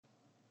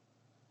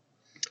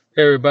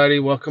Hey everybody,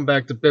 welcome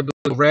back to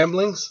Biblical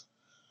Ramblings.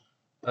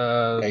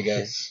 Hey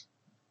guys,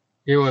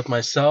 Here with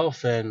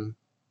myself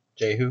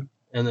Jehu.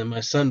 and then my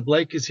son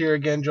Blake is here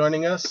again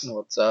joining us.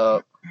 What's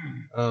up?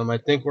 I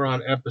think we're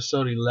on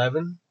episode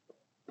 11.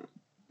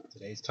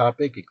 Today's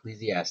topic: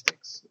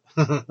 Ecclesiastics.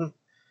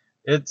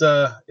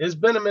 It's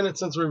been a minute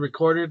since we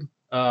recorded.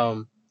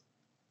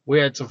 We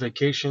had some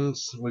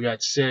vacations. We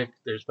got sick.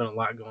 There's been a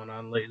lot going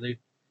on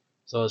lately,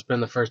 so it's been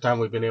the first time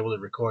we've been able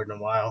to record in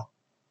a while.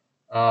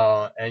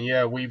 And yeah,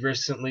 I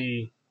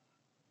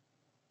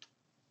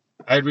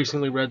had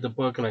recently read the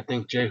book, and I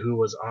think Jehu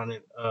was on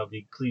it of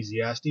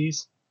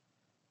Ecclesiastes.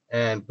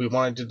 And we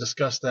wanted to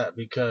discuss that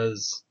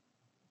because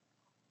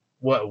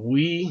what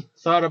we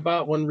thought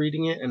about when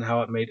reading it and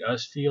how it made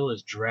us feel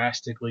is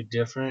drastically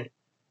different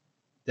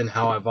than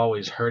how I've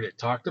always heard it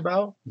talked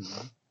about.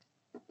 Mm-hmm.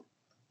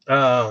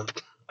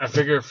 I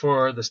figure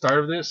for the start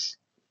of this,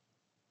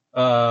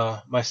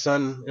 my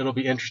son, it'll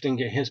be interesting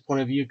to get his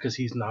point of view because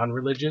he's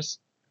non-religious.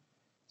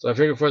 So I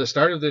figure for the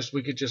start of this,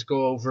 we could just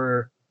go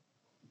over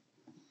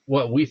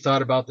what we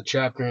thought about the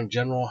chapter in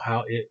general,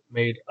 how it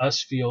made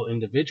us feel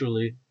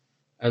individually,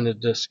 and to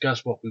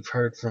discuss what we've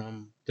heard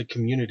from the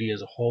community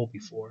as a whole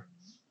before.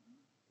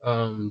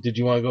 Did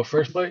you want to go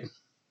first, Blake?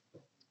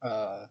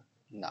 No,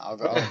 I'll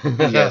go. You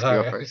guys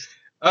can go first.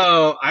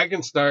 I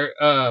can start.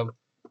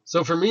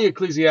 So for me,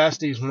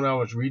 Ecclesiastes, when I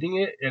was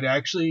reading it,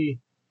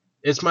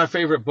 it's my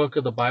favorite book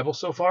of the Bible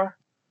so far.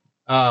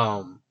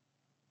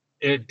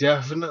 It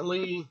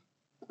definitely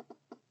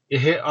it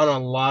hit on a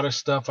lot of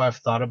stuff I've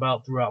thought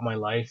about throughout my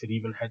life. It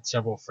even had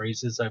several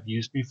phrases I've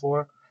used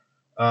before.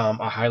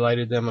 I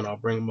highlighted them and I'll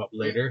bring them up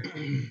later.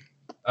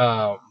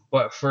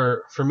 But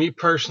for me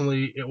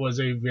personally, it was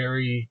a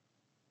very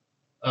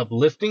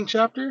uplifting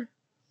chapter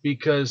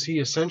because he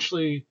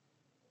essentially,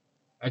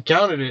 I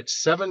counted it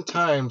 7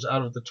 times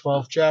out of the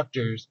 12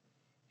 chapters,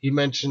 he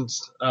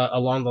mentions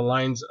along the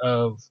lines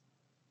of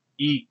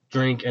eat,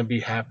 drink, and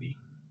be happy.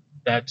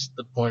 That's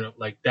the point of,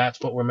 like,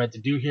 that's what we're meant to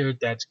do here.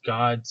 That's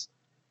God's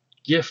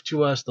gift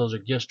to us. Those are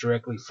gifts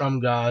directly from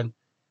God.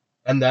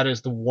 And that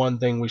is the one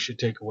thing we should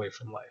take away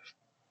from life.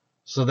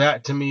 So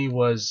that to me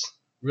was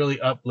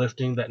really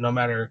uplifting, that no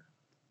matter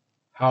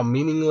how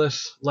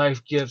meaningless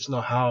life gets,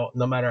 no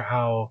matter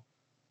how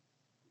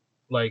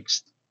like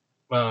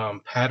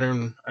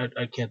pattern,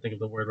 I can't think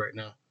of the word right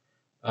now,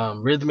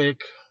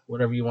 rhythmic,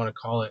 whatever you want to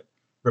call it,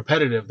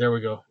 repetitive. There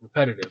we go,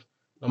 repetitive.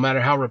 No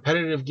matter how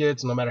repetitive it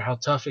gets, no matter how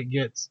tough it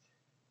gets,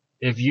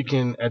 if you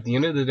can, at the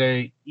end of the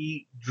day,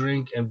 eat,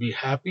 drink, and be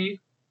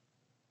happy,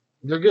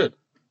 you're good.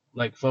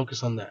 Like,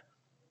 focus on that.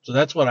 So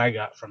that's what I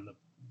got from the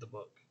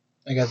book.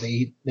 I got the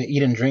eat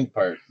and drink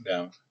part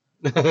down.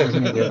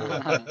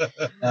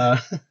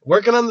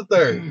 Working on the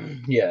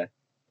third. Yeah.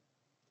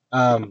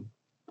 For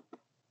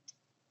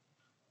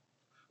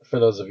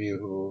those of you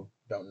who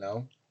don't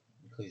know,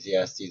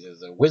 Ecclesiastes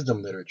is a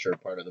wisdom literature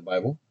part of the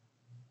Bible,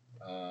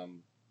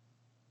 and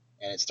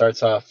it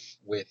starts off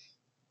with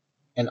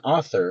an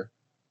author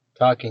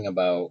talking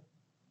about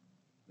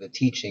the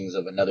teachings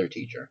of another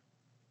teacher,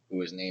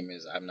 whose name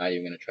is, I'm not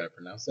even going to try to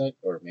pronounce that,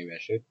 or maybe I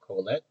should,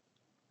 Colette.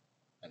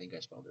 I think I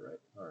spelled it right,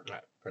 or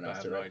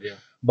pronounced it right. No idea.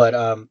 But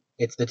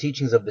it's the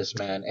teachings of this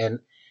man, and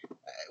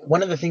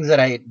one of the things that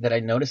I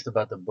noticed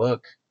about the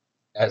book,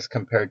 as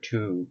compared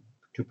to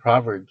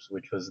Proverbs,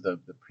 which was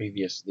the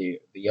previous the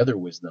other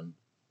wisdom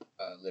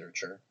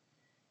literature,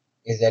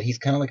 is that he's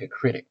kind of like a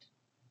critic.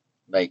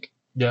 Like,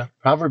 Yeah,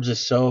 Proverbs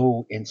is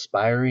so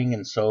inspiring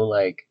and so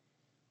like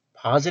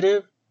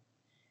positive,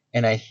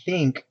 and I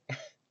think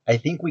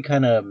we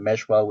kind of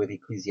mesh well with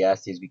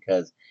Ecclesiastes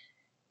because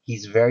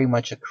he's very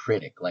much a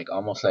critic, like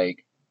almost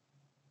like,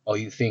 oh,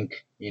 you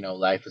think,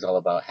 life is all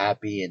about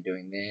happy and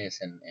doing this,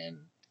 and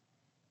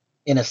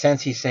in a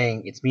sense he's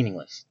saying it's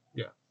meaningless.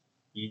 Yeah.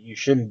 You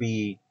shouldn't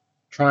be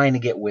trying to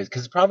get wisdom,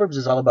 because Proverbs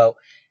is all about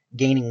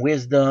gaining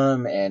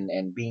wisdom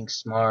and being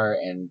smart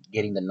and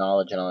getting the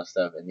knowledge and all that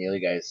stuff, and the other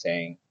guy is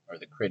saying, or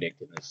the critic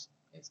in this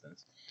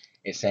instance,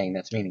 is saying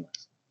that's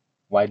meaningless.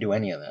 Why do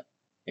any of that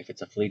if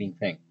it's a fleeting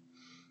thing?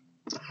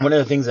 One of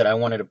the things that I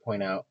wanted to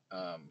point out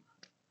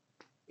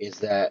is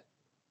that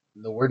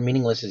the word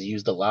meaningless is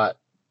used a lot,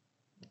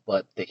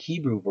 but the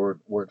Hebrew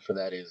word for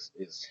that is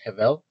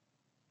hevel,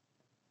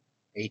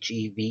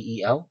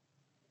 Hevel,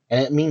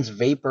 and it means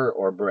vapor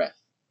or breath.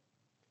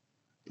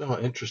 Oh,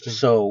 interesting.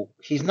 So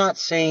he's not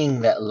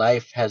saying that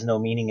life has no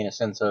meaning in a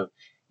sense of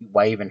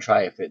why even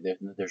try if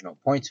there's no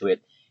point to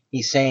it.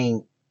 He's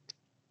saying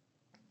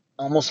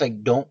almost like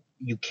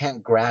you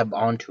can't grab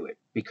onto it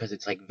because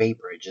it's like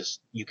vapor. It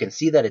just, you can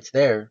see that it's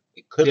there.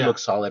 It could look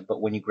solid,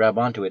 but when you grab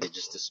onto it, it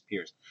just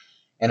disappears.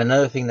 And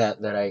another thing that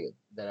I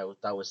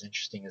thought was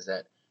interesting is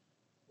that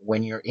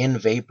when you're in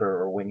vapor,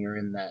 or when you're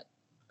in that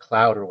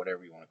cloud, or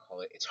whatever you want to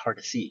call it, it's hard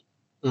to see.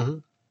 Mm-hmm.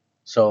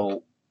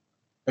 So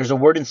there's a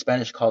word in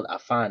Spanish called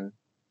afán,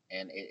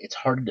 and it's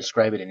hard to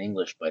describe it in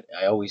English, but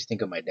I always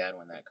think of my dad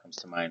when that comes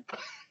to mind,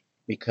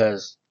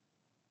 because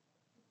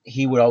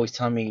he would always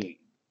tell me,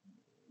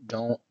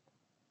 don't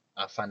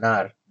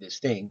afanar this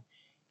thing,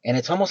 and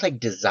it's almost like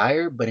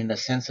desire, but in a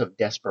sense of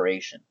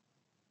desperation.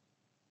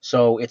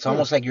 So it's Hmm.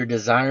 almost like you're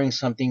desiring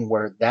something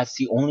where that's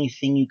the only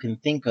thing you can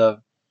think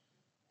of,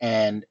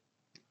 and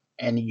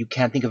you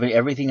can't think of it.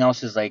 Everything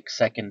else is like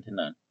second to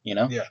none, you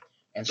know? Yeah.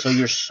 And so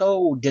you're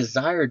so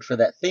desired for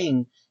that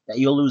thing that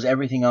you'll lose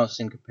everything else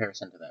in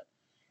comparison to that.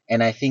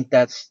 And I think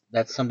that's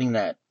something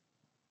that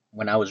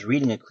when I was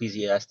reading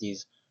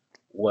Ecclesiastes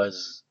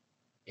was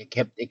it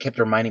kept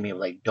reminding me of,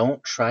 like,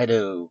 don't try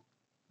to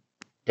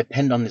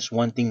depend on this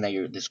one thing that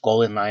you're this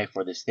goal in life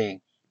or this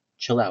thing.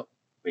 Chill out,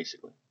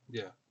 basically.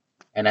 Yeah.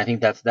 And I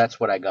think that's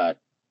what I got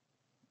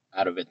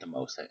out of it the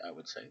most. I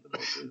would say the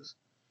most is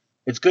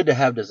it's good to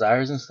have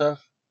desires and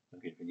stuff. I'm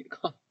good for you to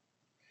call.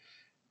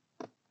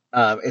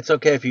 It's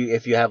okay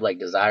if you have like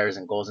desires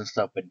and goals and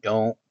stuff, but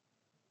don't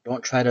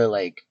try to,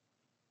 like,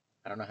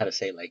 I don't know how to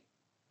say, like,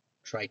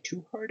 try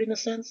too hard in a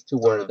sense to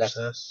Don't where that's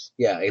obsess.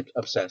 yeah,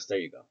 obsessed. There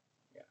you go.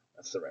 Yeah,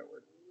 that's the right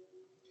word.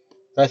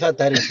 So I thought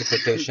that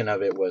interpretation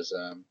of it was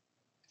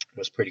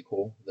pretty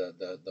cool.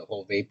 The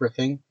whole vapor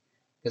thing,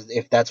 because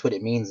if that's what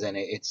it means, then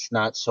it's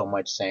not so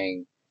much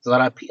saying. A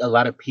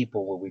lot of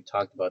people, when we've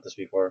talked about this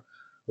before,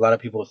 a lot of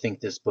people think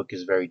this book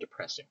is very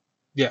depressing,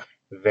 Yeah.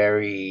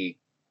 very,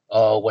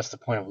 oh, what's the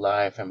point of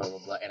life, and blah blah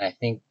blah. And I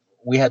think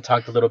we had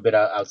talked a little bit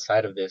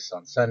outside of this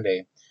on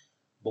Sunday,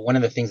 but one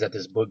of the things that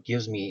this book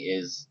gives me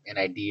is an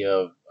idea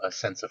of a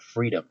sense of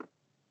freedom,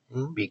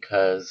 Mm-hmm.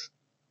 because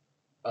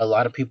a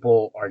lot of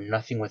people are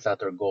nothing without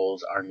their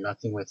goals, are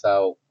nothing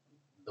without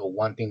the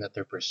one thing that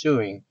they're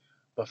pursuing.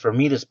 But for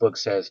me, this book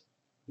says,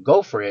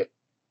 go for it,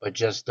 but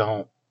just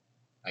don't,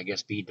 I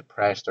guess, be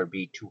depressed or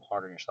be too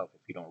hard on yourself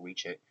if you don't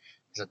reach it.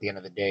 Because at the end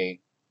of the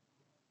day,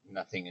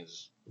 nothing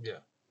is Yeah.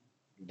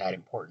 that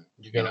important,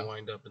 You're you gonna know?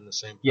 wind up in the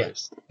same Yeah.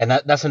 place. And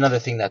that's another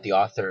thing that the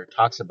author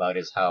talks about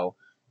is how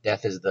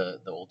death is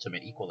the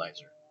ultimate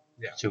equalizer.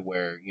 Yeah. To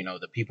where,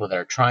 the people that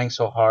are trying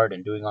so hard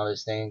and doing all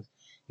these things,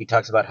 he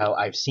talks about how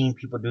I've seen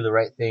people do the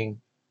right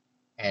thing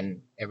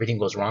and everything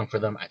goes wrong for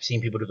them. I've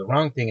seen people do the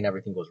wrong thing and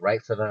everything goes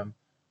right for them.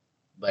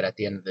 But at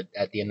the end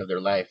of their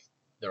life,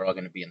 they're all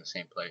going to be in the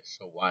same place.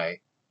 So why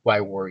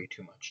worry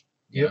too much?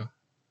 You Yep.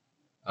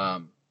 know.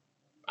 Um,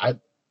 I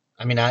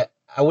I mean I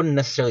wouldn't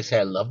necessarily say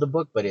I love the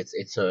book, but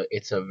it's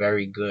a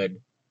very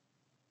good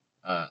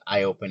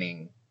eye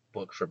opening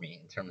book for me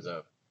in terms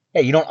of,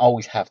 hey, you don't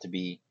always have to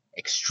be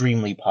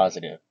extremely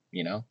positive,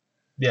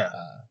 Yeah.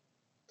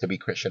 to be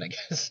Christian, I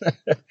guess.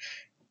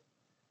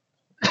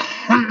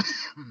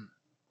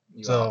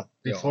 So You all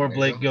before right,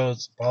 Blake bro?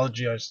 goes,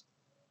 apologies.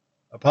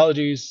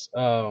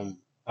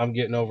 I'm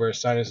getting over a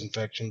sinus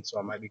infection, so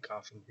I might be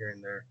coughing here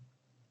and there.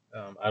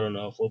 I don't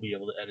know if we'll be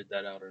able to edit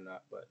that out or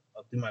not, but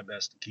I'll do my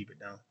best to keep it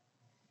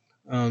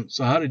down.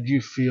 So how did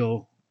you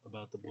feel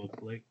about the book,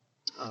 Blake?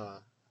 Uh,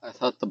 I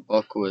thought the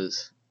book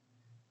was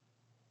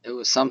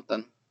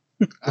something.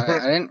 I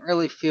didn't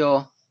really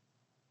feel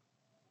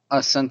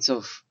a sense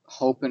of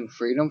hope and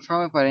freedom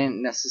from it, but I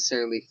didn't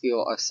necessarily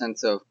feel a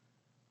sense of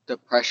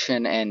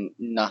depression and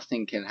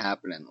nothing can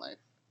happen in life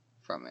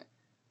from it.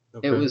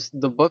 Okay. It was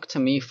the book to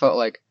me felt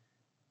like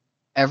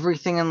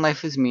everything in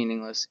life is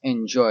meaningless,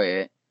 enjoy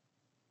it,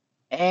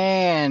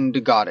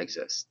 and God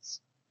exists.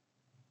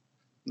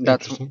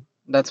 Interesting.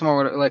 That's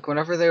more what, like,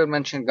 whenever they would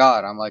mention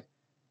God, I'm like,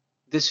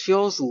 this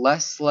feels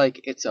less like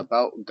it's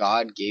about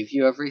God gave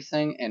you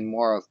everything and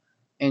more of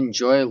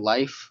enjoy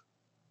life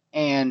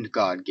and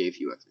God gave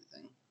you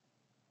everything.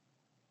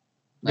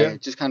 Like, Yeah.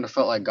 it just kind of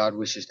felt like God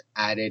was just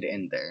added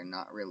in there,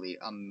 not really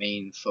a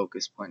main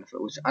focus point of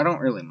it, which I don't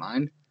really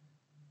mind.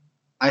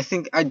 I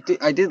think I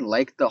did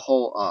like the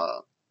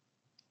whole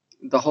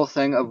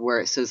thing of where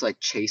it says like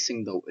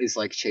chasing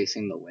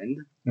the wind.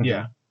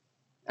 Yeah.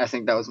 I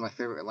think that was my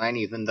favorite line,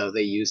 even though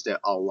they used it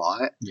a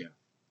lot. Yeah.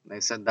 They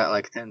said that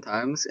like 10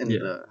 times in Yeah.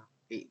 the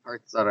 8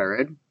 parts that I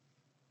read.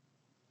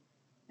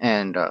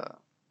 And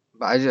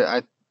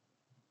but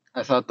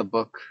I thought the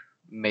book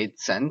made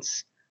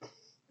sense.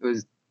 It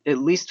was, at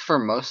least for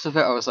most of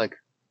it, I was like,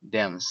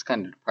 damn, this is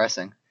kind of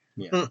depressing.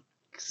 Yeah.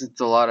 Because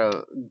it's a lot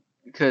of,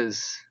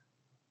 because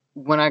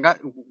when I got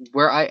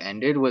where I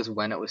ended was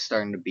when it was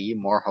starting to be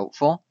more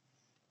hopeful.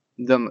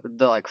 The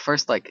like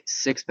first like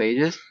 6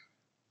 pages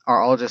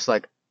are all just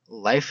like,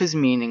 life is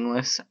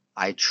meaningless.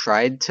 I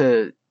tried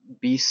to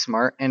be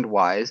smart and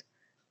wise.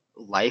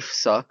 Life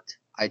sucked.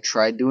 I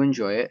tried to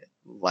enjoy it.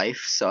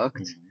 Life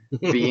sucked.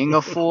 Being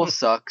a fool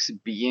sucks.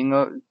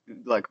 Being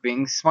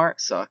smart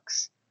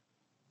sucks.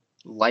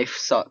 Life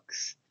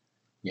sucks.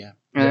 Yeah.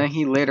 And then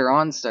he later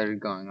on started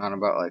going on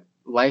about like,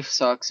 life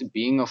sucks.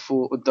 Being a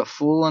fool, the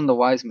fool and the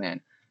wise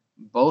man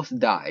both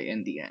die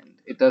in the end.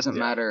 It doesn't Yeah.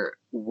 matter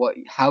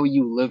how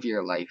you live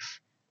your life.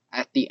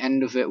 At the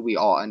end of it, we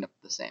all end up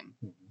the same.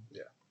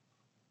 Yeah.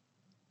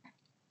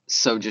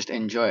 So just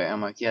enjoy it.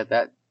 I'm like, yeah,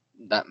 that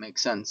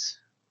makes sense.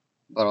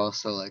 But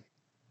also like,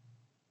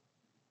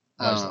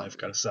 Why's life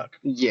gotta suck?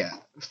 yeah,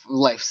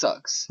 life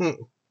sucks.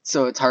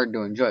 So it's hard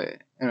to enjoy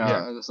it.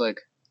 Yeah. I was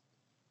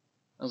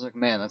like,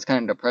 man, that's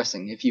kind of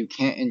depressing. If you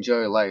can't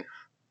enjoy life,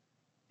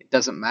 it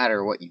doesn't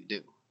matter what you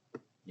do.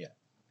 Yeah.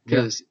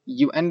 Because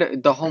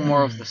the whole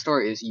moral of the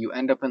story is you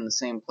end up in the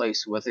same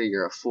place whether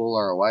you're a fool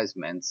or a wise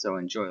man, so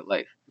enjoy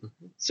life.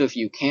 Mm-hmm. So if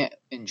you can't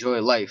enjoy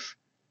life,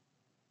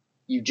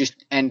 you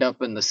just end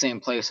up in the same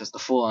place as the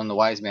fool and the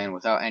wise man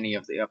without any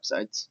of the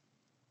upsides.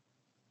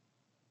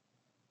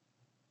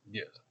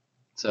 Yes.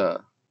 It's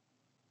a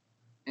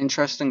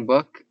interesting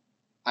book.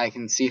 I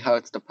can see how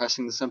it's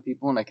depressing to some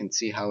people, and I can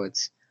see how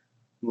it's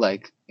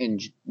like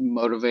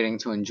motivating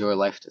to enjoy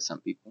life to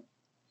some people.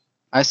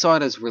 I saw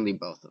it as really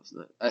both of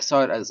the. I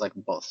saw it as like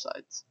both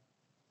sides.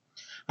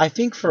 I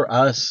think for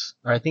us,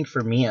 or I think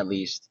for me at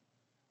least,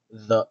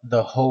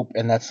 the hope,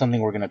 and that's something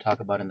we're going to talk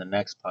about in the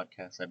next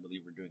podcast. I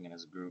believe we're doing it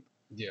as a group.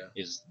 Yeah.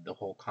 Is the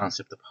whole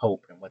concept of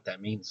hope and what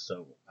that means.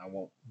 So I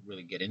won't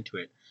really get into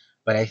it,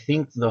 but I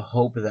think the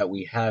hope that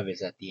we have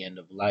is at the end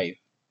of life,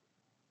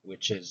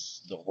 which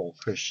is the whole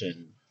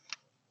Christian,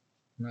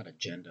 not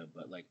agenda,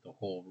 but like the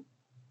whole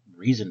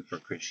reason for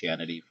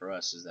Christianity for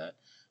us is that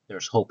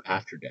there's hope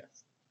after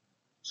death.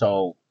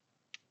 So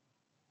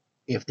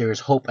if there's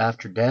hope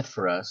after death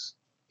for us,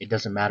 it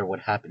doesn't matter what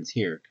happens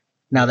here.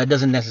 Now, that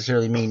doesn't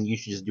necessarily mean you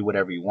should just do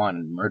whatever you want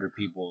and murder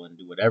people and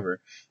do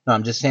whatever. No,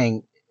 I'm just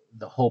saying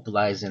the hope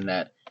lies in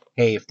that,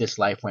 hey, if this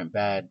life went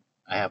bad,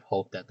 I have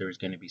hope that there's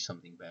going to be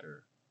something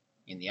better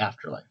in the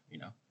afterlife, you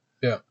know?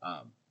 Yeah.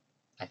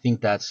 I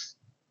think that's,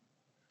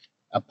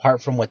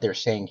 apart from what they're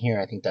saying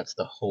here, I think that's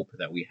the hope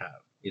that we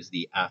have, is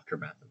the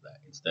aftermath of that,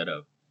 instead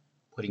of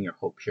putting your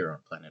hope here on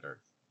planet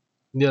Earth.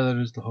 Yeah, that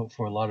is the hope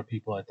for a lot of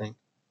people, I think.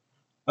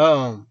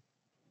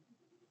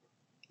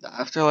 The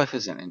afterlife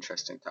is an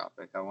interesting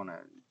topic. I want to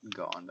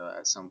go on to that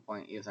at some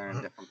point, either in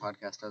a different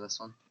podcast or this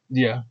one.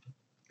 Yeah.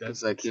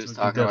 Because like he was we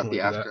can talking about definitely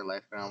the do that.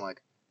 afterlife, and I'm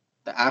like,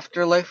 the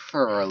afterlife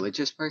for a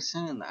religious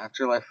person and the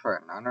afterlife for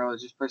a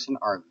non-religious person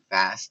are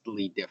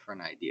vastly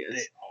different ideas.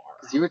 They are.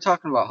 Because you were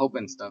talking about hope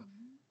and stuff.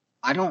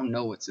 I don't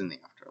know what's in the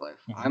afterlife.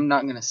 Mhm. I'm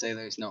not gonna say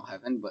there's no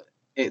heaven, but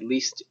at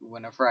least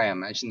whenever I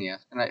imagine the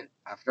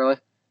afterlife,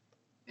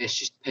 it's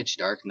just pitch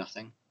dark,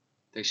 nothing.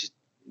 There's just,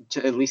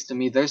 at least to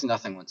me, there's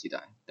nothing once you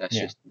die. That's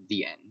Yeah. just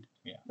the end.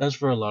 That's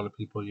for a lot of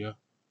people, yeah.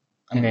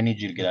 I'm going to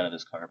need you to get out of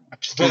this car. I'm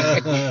just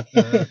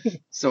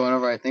kidding. So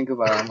whenever I think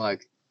about it, I'm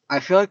like, I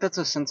feel like that's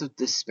a sense of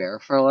despair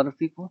for a lot of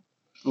people.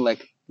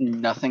 Like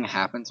nothing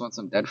happens once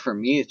I'm dead. For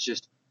me, it's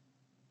just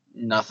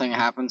nothing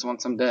happens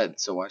once I'm dead.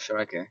 So why should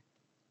I care?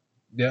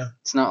 Yeah.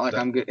 It's not like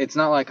That- It's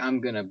not like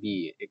I'm gonna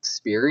be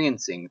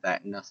experiencing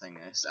that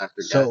nothingness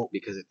after So- death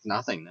because it's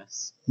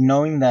nothingness.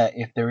 Knowing that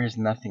if there is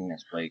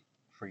nothingness, Blake,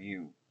 for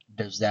you,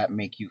 does that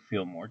make you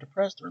feel more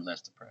depressed or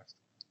less depressed?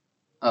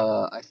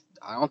 I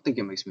don't think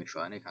it makes me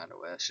feel any kind of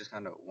way. It's just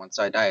kind of once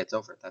I die, it's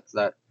over. That's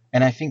that.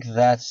 And I think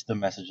that's the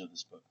message of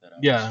this book that I was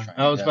Yeah, trying.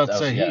 I was about to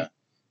say yeah.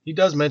 he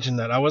does mention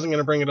that. I wasn't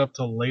gonna bring it up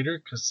till later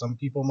because some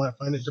people might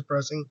find it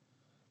depressing.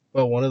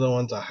 But one of the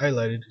ones I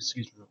highlighted,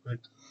 excuse me real quick.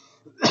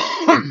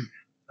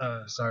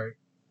 Sorry.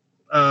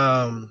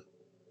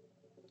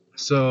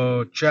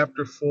 So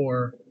chapter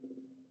 4,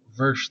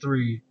 verse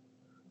 3.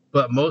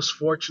 But most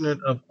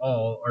fortunate of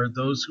all are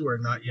those who are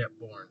not yet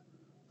born,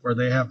 for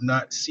they have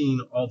not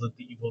seen all the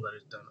evil that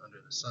is done under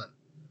the sun.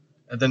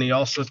 And then he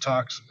also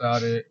talks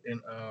about it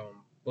in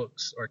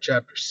books or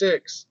chapter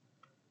 6,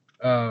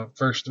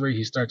 verse 3.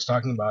 He starts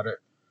talking about it.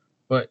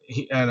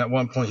 And at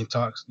one point he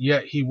talks,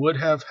 yet he would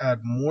have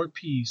had more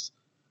peace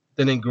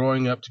than in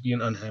growing up to be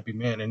an unhappy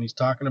man. And he's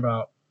talking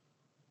about,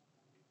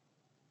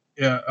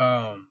 it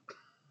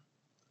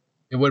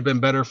would have been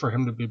better for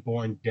him to be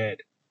born dead.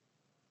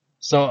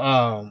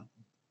 So,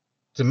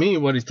 to me,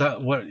 what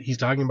he's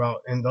talking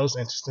about in those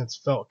instances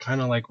felt kind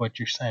of like what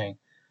you're saying,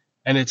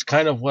 and it's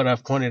kind of what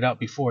I've pointed out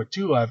before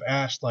too. I've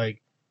asked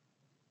like,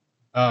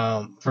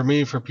 for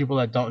me, for people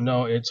that don't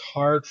know, it's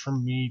hard for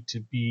me to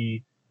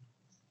be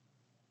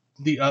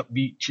the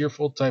upbeat,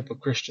 cheerful type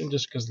of Christian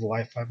just because the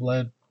life I've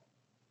led,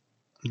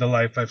 the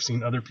life I've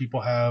seen other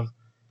people have,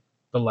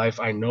 the life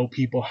I know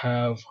people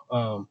have.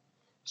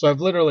 So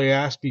I've literally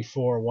asked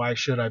before, why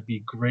should I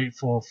be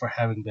grateful for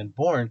having been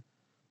born?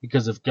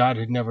 Because if God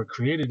had never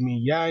created me,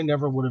 yeah, I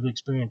never would have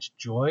experienced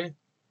joy,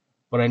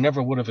 but I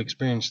never would have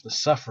experienced the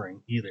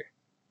suffering either.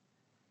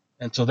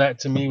 And so that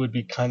to me would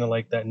be kind of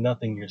like that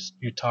nothing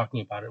you're talking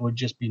about. It would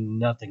just be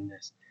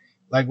nothingness,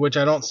 like which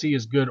I don't see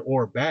as good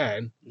or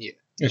bad. Yeah,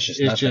 It's just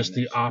It's just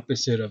the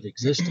opposite of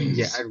existence.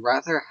 yeah. I'd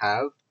rather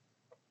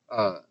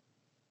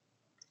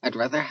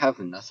have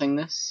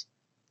nothingness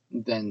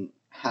than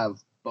have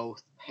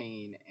both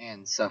pain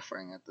and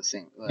suffering at the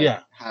same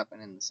happen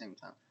in the same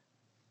time.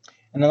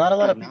 And a lot of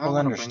Now I people wanna bring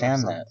up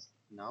understand some- that.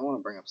 Now I want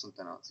to bring up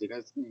something else. You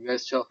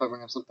guys chill if I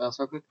bring up something else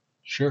real quick.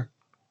 Sure.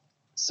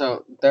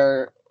 So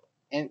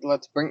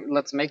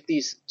let's make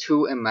these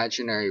two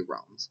imaginary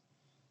realms.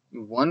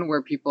 One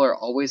where people are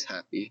always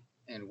happy,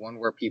 and one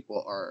where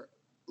people are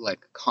like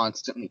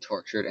constantly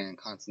tortured and in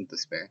constant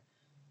despair.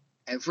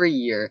 Every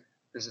year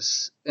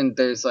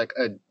there's like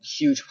a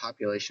huge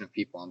population of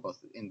people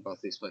in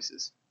both these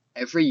places.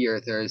 Every year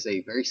there is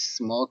a very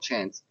small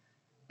chance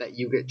that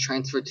you get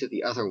transferred to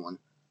the other one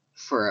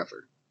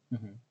forever.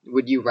 Mhm.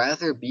 Would you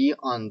rather be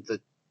on the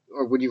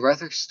or would you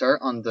rather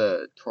start on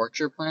the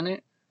torture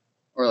planet,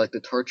 or like the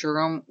torture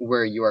realm,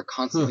 where you are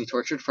constantly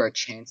tortured for a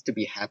chance to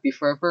be happy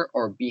forever,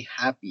 or be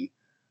happy,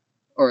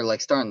 or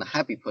like start in the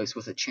happy place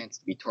with a chance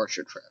to be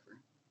tortured forever?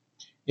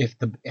 If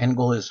the end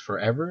goal is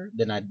forever,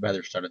 then I'd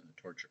rather start at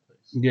the torture place.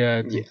 Yeah, I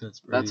Yeah, think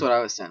that's pretty. That's what I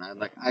was saying.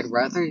 I'd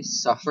rather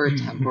suffer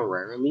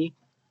temporarily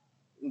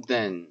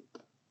than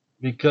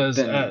because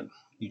then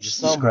You just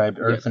Some- described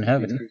Earth and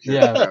heaven.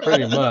 yeah,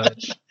 pretty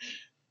much.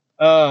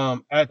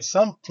 At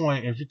some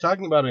point, if you're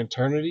talking about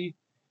eternity,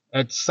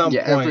 at some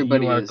point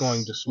everybody you are is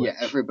going to switch. Yeah,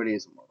 everybody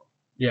is immortal.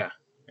 Yeah.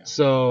 Yeah.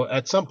 So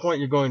at some point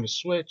you're going to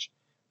switch,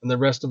 and the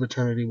rest of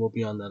eternity will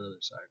be on that other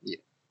side. Yeah.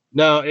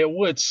 Now it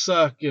would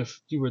suck if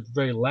you were the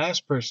very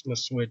last person to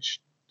switch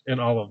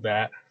and all of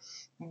that,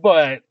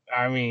 but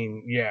I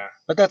mean, yeah.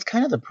 But that's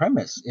kind of the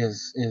premise.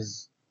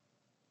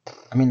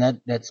 I mean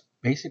that's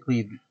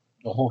basically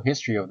the whole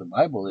history of the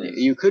Bible is.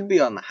 You could be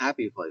on the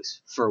happy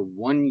place for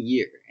 1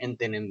 year and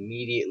then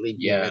immediately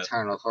be in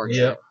eternal torture.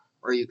 Yeah.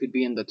 Or you could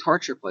be in the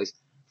torture place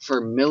for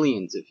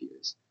millions of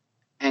years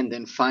and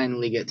then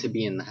finally get to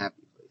be in the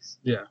happy place.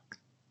 Yeah.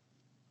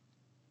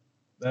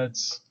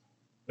 That's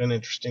an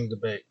interesting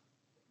debate.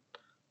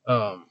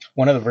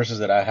 One of the verses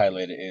that I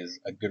highlighted is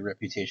a good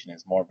reputation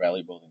is more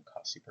valuable than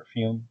costly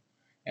perfume,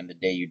 and the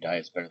day you die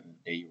is better than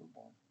the day you were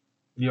born.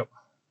 Yep.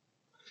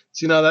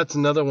 See, now that's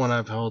another one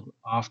I've held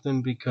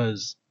often,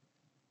 because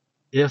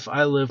if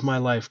I live my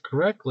life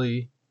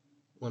correctly,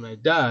 when I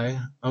die,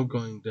 I'm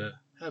going to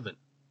heaven,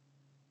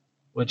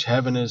 which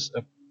heaven is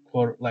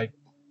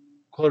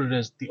quoted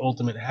as the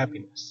ultimate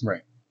happiness.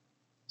 Right.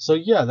 So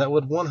yeah, that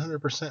would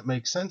 100%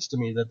 make sense to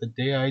me that the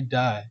day I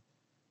die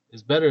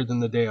is better than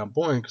the day I'm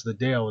born, because the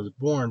day I was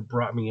born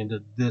brought me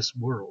into this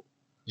world,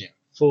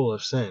 full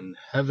of sin.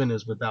 Heaven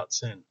is without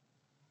sin.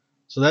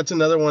 So that's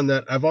another one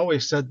that I've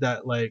always said,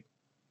 that like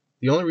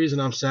the only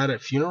reason I'm sad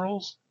at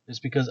funerals is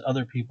because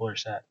other people are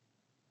sad.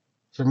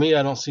 For me,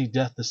 I don't see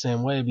death the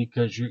same way,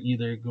 because you're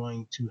either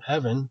going to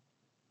heaven,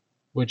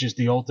 which is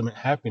the ultimate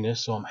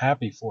happiness, so I'm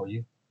happy for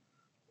you,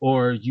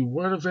 or you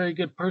weren't a very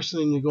good person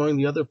and you're going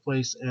the other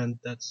place, and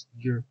that's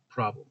your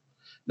problem.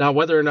 Now,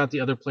 whether or not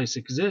the other place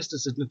exists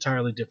is an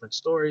entirely different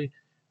story.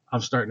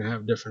 I'm starting to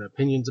have different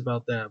opinions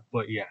about that,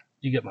 but yeah,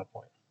 you get my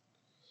point.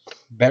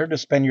 Better to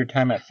spend your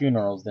time at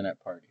funerals than at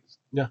parties.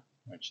 Yeah.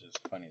 Which is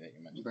funny that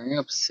you mentioned. Bringing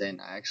up sin,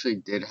 I actually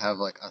did have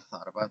like a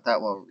thought about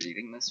that while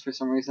reading this for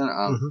some reason.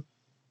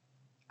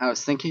 I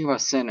was thinking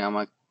about sin, and I'm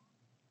like,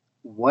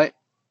 why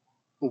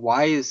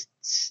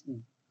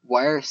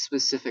are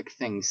specific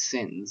things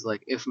sins?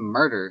 Like, if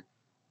murder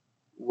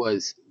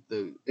was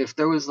if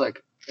there was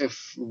like,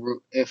 if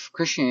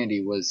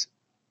Christianity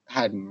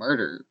had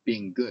murder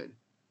being good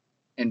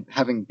and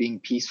having being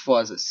peaceful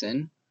as a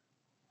sin,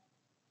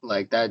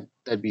 like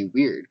that'd be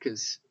weird,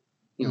 because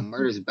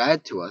murder is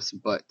bad to us,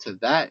 but to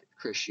that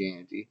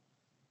Christianity,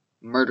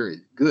 murder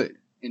is good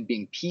and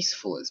being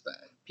peaceful is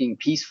bad. Being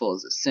peaceful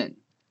is a sin.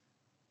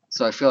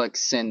 So I feel like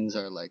sins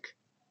are like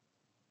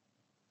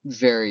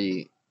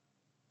very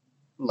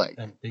like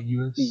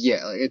ambiguous.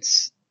 Yeah, like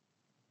it's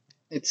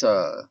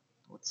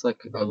what's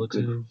like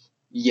relative.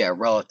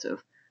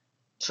 Relative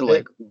to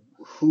like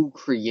who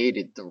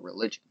created the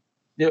religion.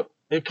 Yep,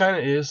 it kind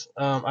of is.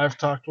 I've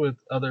talked with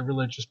other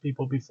religious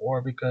people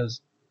before, because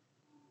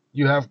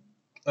you have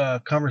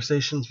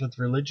conversations with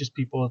religious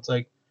people. It's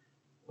like,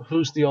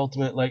 who's the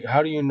ultimate, like,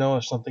 how do you know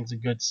if something's a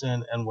good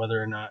sin, and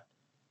whether or not,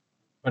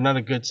 or not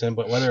a good sin,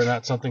 but whether or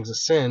not something's a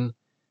sin,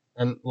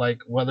 and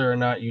like whether or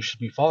not you should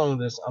be following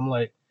this? I'm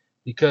like,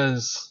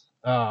 because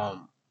a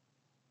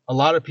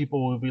lot of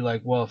people will be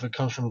like, well, if it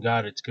comes from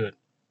God, it's good.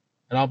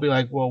 And I'll be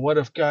like, well, what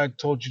if God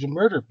told you to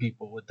murder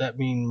people? Would that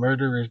mean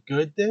murder is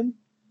good then?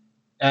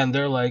 And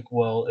they're like,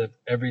 well, if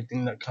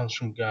everything that comes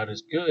from God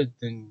is good,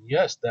 then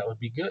yes, that would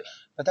be good.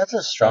 But that's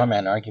a straw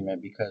man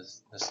argument,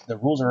 because the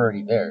rules are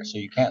already there, so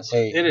you can't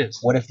say It is.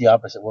 What if the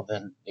opposite? Well,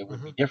 then it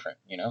would be different,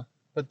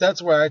 But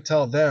that's where I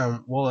tell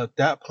them, well, at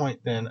that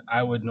point, then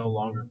I would no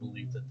longer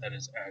believe that that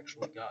is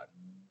actually God.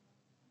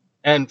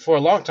 And for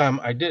a long time,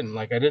 I didn't.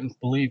 Like, I didn't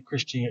believe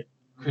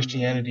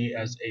Christianity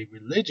as a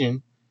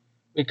religion,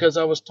 because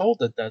I was told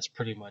that that's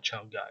pretty much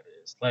how God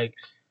is. Like,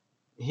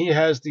 he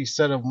has these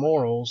set of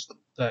morals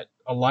that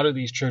a lot of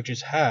these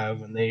churches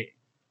have, and they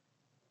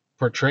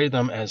portray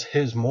them as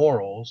his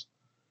morals.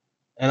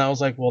 And I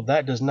was like, well,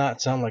 that does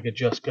not sound like a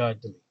just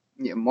God to me.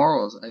 Yeah,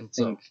 morals. I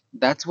think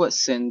that's what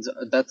sins.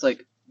 That's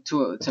like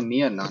to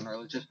me, a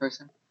non-religious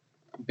person.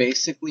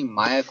 Basically,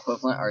 my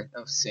equivalent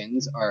of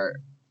sins are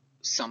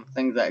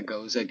something that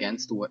goes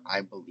against what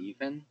I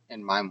believe in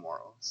and my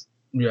morals.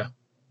 Yeah.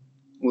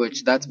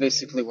 Which that's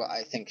basically what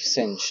I think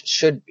sin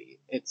should be.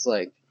 It's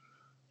like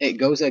it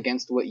goes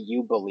against what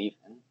you believe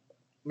in.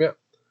 Yeah.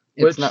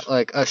 It's not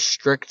like a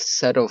strict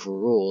set of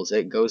rules.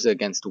 It goes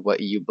against what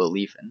you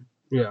believe in.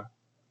 Yeah.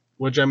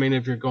 Which, I mean,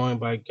 if you're going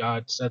by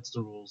God sets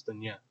the rules,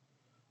 then yeah.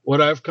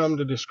 What I've come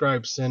to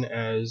describe sin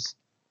as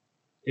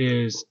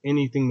is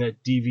anything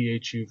that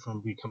deviates you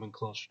from becoming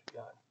closer to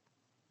God,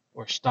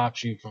 or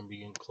stops you from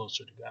being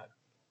closer to God.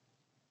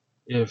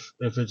 If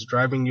it's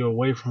driving you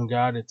away from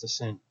God, it's a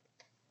sin.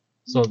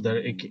 so that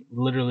it can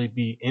literally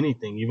be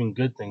anything, even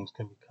good things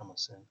can become a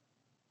sin.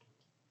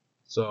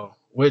 So,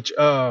 which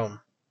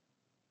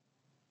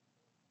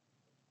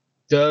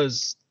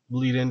does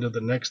lead into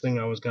the next thing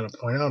I was going to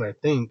point out, I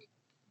think,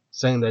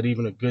 saying that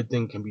even a good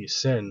thing can be a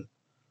sin.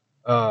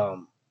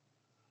 And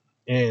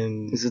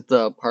Is it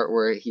the part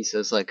where he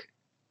says like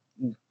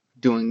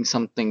doing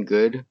something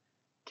good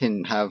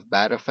can have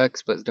bad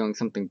effects, but doing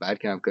something bad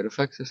can have good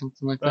effects, or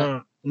something like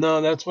that?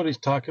 no, that's what he's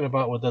talking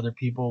about with other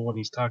people when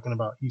he's talking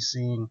about he's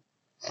seeing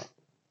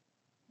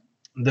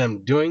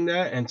them doing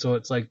that, and so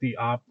it's like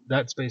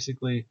that's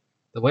basically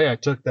the way I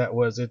took that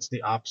was it's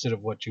the opposite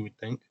of what you would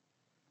think.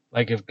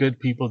 Like if good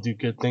people do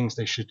good things,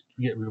 they should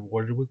get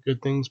rewarded with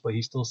good things, but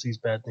he still sees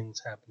bad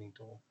things happening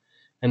to him.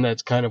 And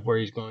that's kind of where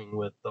he's going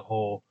with the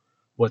whole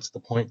what's the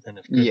point then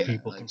if good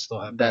people can still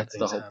have bad that's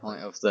things the whole happen.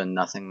 point of the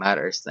nothing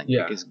matters thing.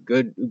 Yeah. Because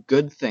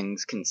good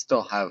things can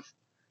still have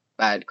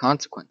bad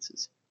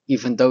consequences.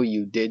 Even though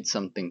you did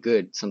something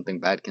good, something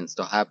bad can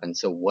still happen.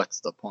 So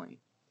what's the point?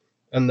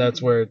 And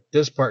that's where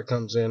this part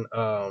comes in.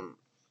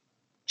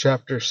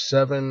 Chapter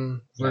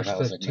 7, verse that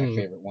was 15. like my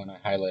favorite one. I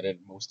highlighted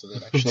most of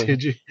it actually.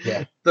 Did you?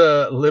 Yeah.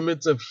 The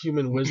limits of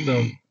human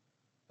wisdom.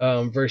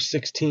 Verse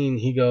 16,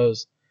 he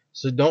goes,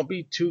 so don't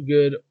be too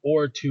good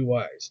or too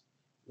wise.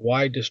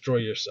 Why destroy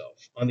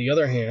yourself? On the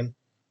other hand,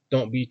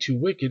 don't be too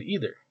wicked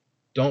either.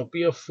 Don't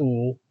be a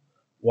fool.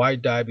 Why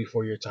die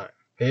before your time?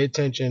 Pay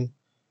attention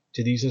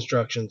to these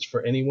instructions,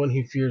 for anyone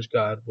who fears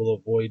God will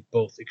avoid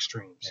both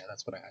extremes. Yeah,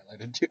 that's what I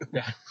highlighted too.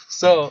 Yeah.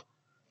 So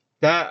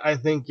that I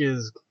think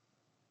is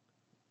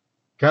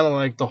kind of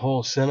like the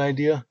whole sin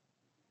idea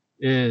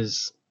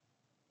is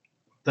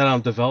that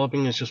I'm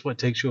developing is just what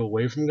takes you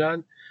away from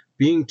God.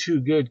 Being too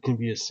good can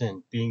be a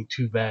sin. Being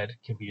too bad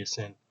can be a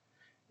sin.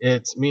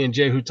 It's me and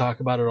Jay who talk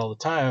about it all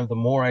the time. The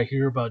more I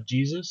hear about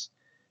Jesus,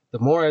 the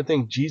more I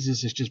think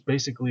Jesus is just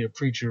basically a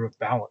preacher of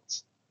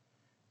balance.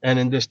 And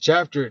in this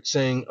chapter, it's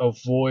saying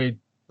avoid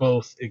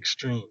both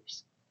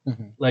extremes.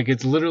 Mm-hmm. Like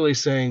it's literally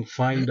saying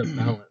find a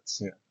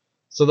balance. Yeah.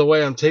 So the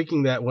way I'm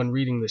taking that when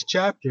reading this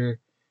chapter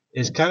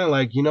is kind of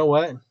like, you know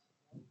what?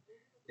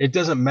 It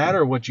doesn't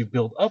matter what you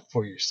build up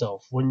for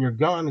yourself. When you're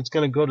gone, it's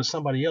going to go to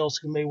somebody else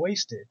who may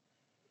waste it.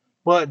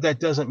 But that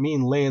doesn't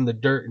mean lay in the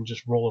dirt and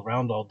just roll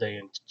around all day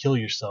and kill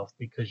yourself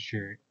because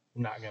it's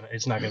not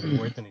gonna be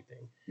worth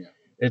anything. Yeah.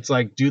 It's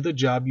like do the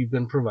job you've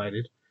been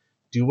provided,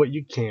 do what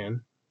you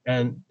can,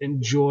 and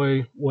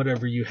enjoy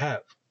whatever you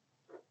have.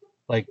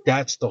 Like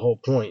that's the whole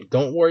point.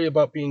 Don't worry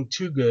about being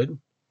too good.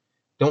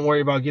 Don't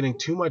worry about getting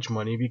too much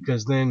money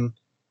because then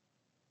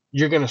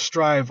you're gonna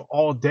strive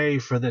all day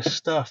for this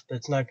stuff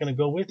that's not gonna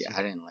go with Yeah,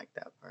 I didn't like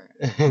that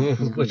part.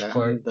 you. Which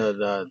part?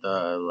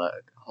 The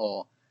like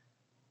whole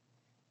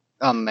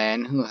a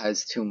man who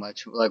has too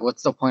much. Like,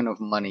 what's the point of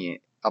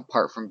money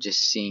apart from just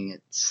seeing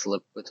it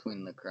slip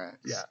between the cracks?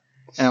 Yeah.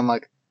 And I'm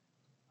like,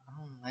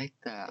 I don't like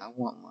that. I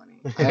want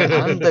money.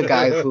 I'm the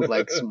guy who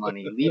likes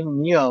money. Leave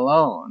me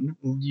alone.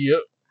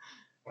 Yep.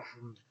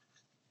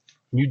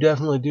 You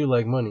definitely do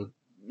like money.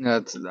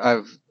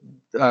 I've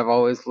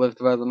always lived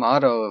by the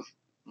motto of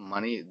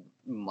money.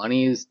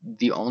 Money is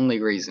the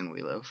only reason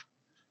we live.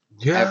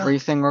 Yeah.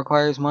 Everything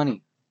requires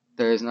money.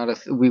 There is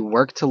not we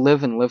work to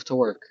live and live to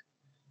work.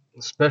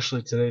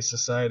 Especially today's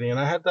society, and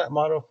I had that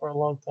motto for a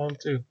long time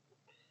too.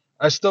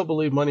 I still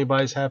believe money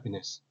buys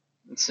happiness.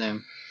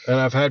 Same. And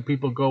I've had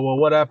people go, well,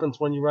 what happens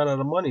when you run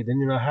out of money? Then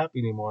you're not happy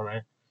anymore.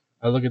 And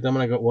I look at them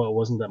and I go, well, it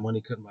wasn't that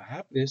money couldn't buy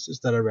happiness, it's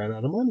that I ran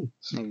out of money.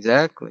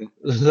 Exactly.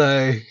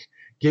 Like,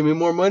 give me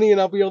more money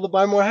and I'll be able to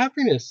buy more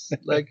happiness.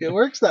 Like, it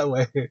works that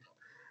way.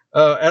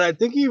 And I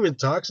think he even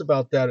talks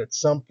about that at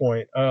some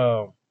point.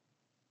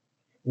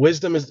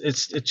 Wisdom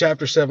it's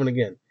chapter 7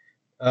 again.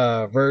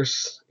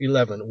 Verse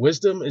 11.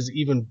 Wisdom is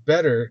even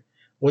better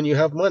when you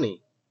have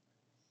money.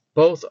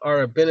 Both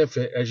are a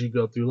benefit as you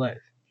go through life.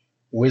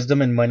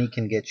 Wisdom and money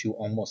can get you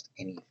almost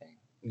anything.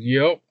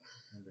 Yep.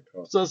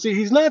 So see,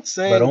 he's not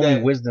saying but only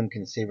that wisdom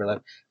can save your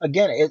life.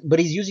 Again, but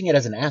he's using it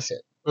as an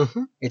asset.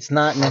 Mhm. It's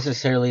not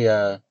necessarily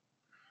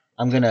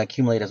I'm going to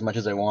accumulate as much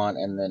as I want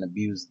and then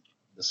abuse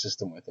the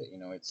system with it. You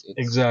know, it's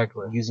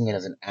exactly using it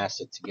as an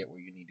asset to get where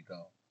you need to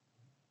go.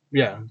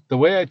 Yeah, the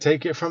way I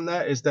take it from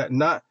that is that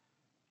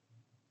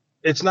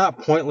it's not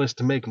pointless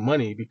to make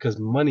money because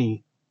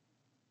money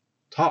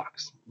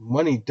talks.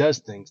 Money does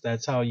things.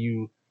 That's how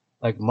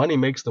money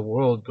makes the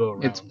world go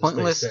around. It's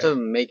pointless to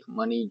make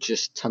money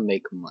just to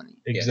make money.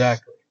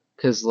 Exactly.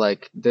 Because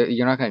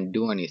you're not going to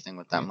do anything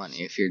with that money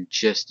if you're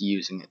just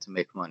using it to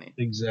make money.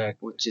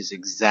 Exactly. Which is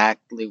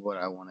exactly what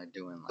I want to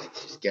do in life.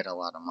 Just get a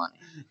lot of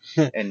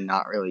money and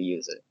not really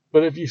use it.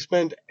 But if you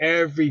spend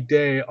every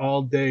day,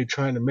 all day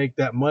trying to make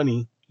that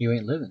money, you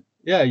ain't living.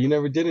 Yeah, you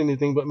never did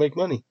anything but make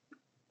money.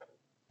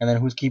 And then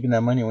who's keeping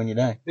that money when you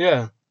die?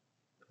 Yeah.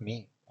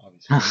 Me,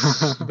 obviously.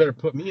 You better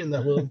put me in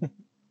that will.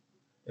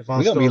 If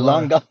I'm still gonna be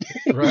long gone.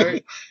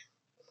 Right?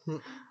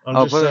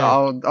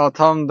 I'll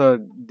tell him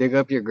to dig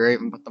up your grave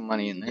and put the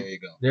money in there.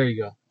 There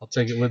you go. I'll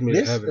take it with me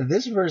to heaven.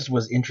 This verse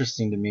was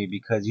interesting to me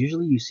because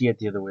usually you see it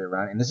the other way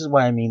around, and this is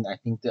why I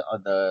think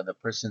the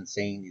person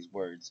saying these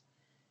words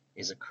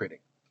is a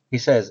critic. He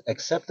says,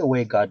 accept the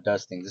way God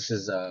does things. This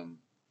is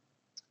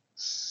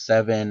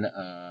 7.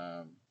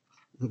 I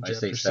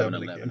say Chapter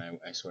 7:11. again.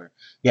 I swear.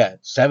 Yeah,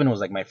 7 was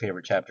like my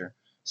favorite chapter.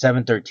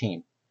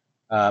 7:13.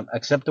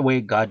 Accept the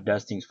way God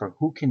does things, for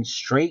who can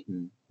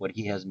straighten what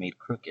He has made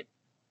crooked?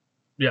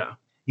 Yeah.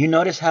 You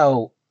notice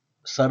how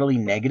subtly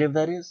negative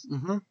that is?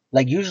 Mm-hmm.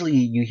 Like usually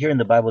you hear in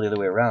the Bible the other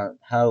way around,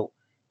 how,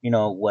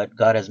 what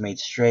God has made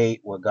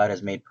straight, what God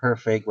has made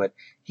perfect, what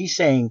He's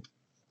saying,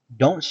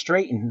 don't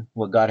straighten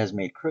what God has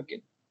made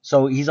crooked.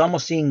 So He's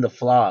almost seeing the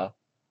flaw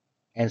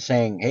and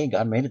saying, hey,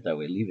 God made it that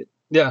way, leave it.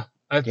 Yeah.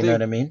 I You know what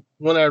think I mean?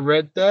 when I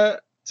read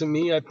that, to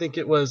me, I think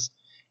it was,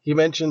 he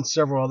mentioned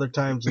several other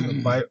times in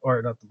the Bible,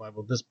 or not the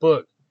Bible, this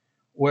book,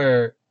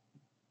 where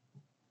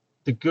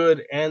the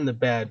good and the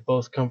bad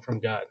both come from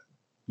God.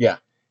 Yeah.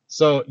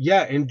 So,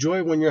 yeah,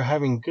 enjoy when you're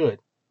having good,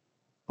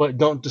 but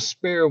don't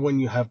despair when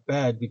you have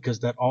bad,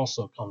 because that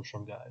also comes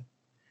from God.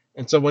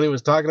 And so when he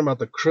was talking about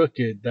the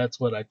crooked, that's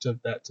what I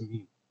took that to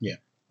mean. Yeah.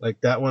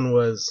 Like that one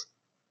was,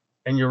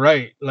 and you're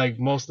right, like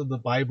most of the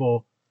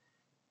Bible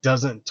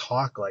doesn't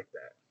talk like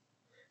that.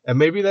 And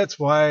maybe that's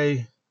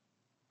why,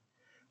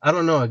 I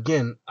don't know,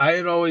 again, I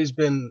had always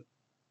been,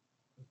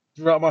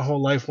 throughout my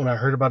whole life when I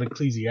heard about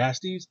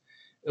Ecclesiastes,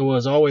 it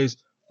was always,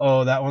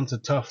 oh, that one's a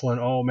tough one.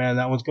 Oh man,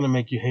 that one's going to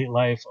make you hate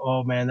life.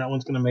 Oh man, that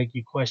one's going to make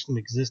you question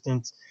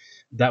existence.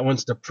 That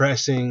one's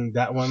depressing.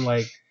 That one,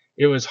 like,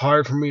 it was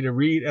hard for me to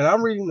read. And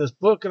I'm reading this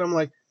book and I'm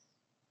like,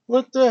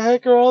 what the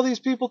heck are all these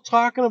people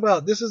talking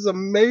about? This is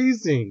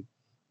amazing.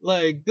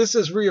 Like, this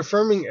is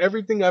reaffirming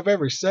everything I've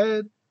ever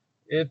said.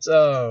 It's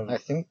I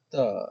think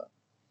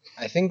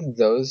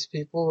those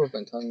people who have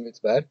been telling me it's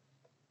bad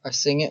are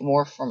seeing it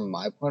more from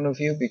my point of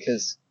view,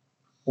 because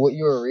what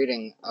you were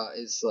reading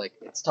is like,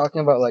 it's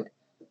talking about like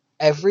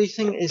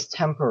everything is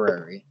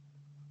temporary,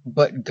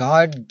 but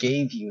God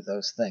gave you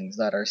those things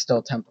that are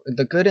still temporary.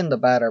 The good and the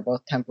bad are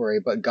both temporary,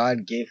 but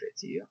God gave it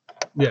to you.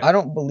 yeah, I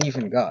don't believe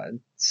in God,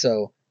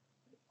 so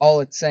all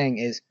it's saying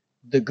is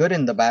the good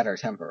and the bad are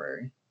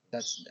temporary.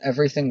 That's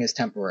everything is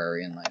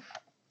temporary in life.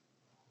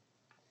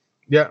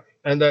 yeah,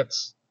 and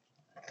that's,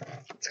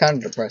 It's kind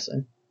of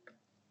depressing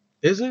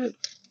is it?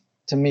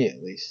 to me,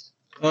 at least.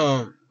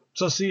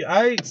 So see,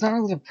 It's not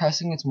really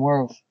depressing. It's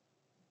more of,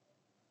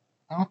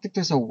 I don't think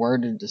there's a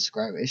word to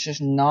describe it. It's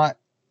just not.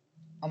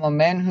 I'm a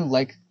man who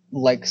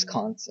likes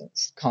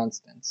constants.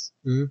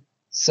 Mhm.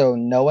 So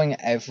knowing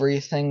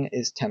everything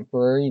is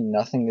temporary,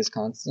 nothing is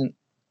constant,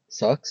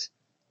 sucks.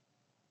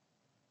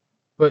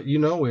 But you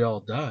know we all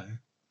die.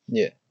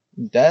 Yeah,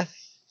 death,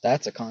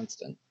 that's a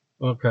constant.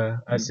 Okay,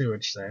 I see what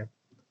you're saying.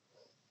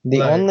 The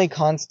Like, only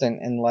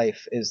constant in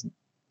life is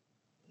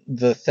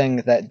the thing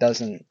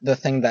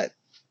that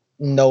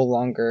no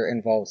longer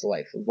involves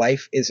life.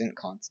 Life isn't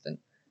constant.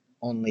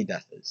 Only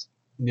death is.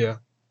 yeah,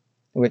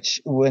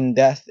 Which, when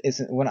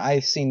I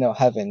see no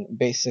heaven,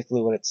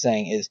 basically what it's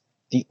saying is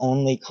the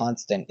only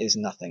constant is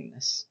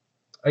nothingness.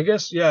 I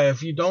guess, yeah,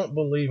 if you don't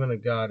believe in a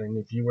God and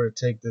if you were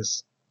to take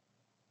this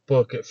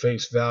book at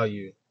face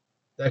value,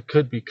 that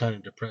could be kind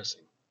of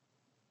depressing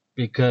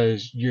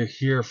because you're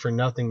here for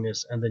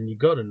nothingness and then you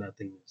go to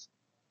nothingness.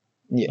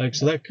 Yeah. Like,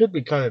 so that could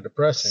be kind of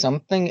depressing.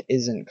 Something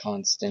isn't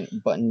constant,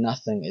 but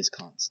nothing is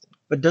constant.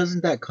 But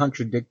doesn't that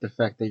contradict the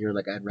fact that you're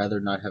like, I'd rather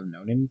not have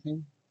known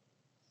anything?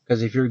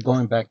 Because if you're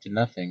going back to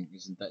nothing,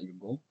 isn't that your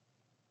goal?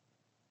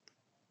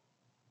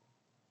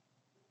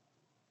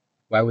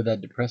 Why would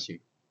that depress you?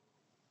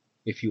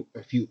 If you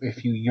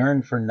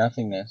yearn for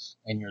nothingness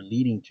and you're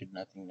leading to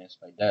nothingness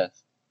by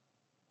death,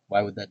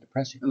 why would that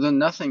depress you? The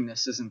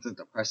nothingness isn't the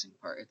depressing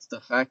part. It's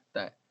the fact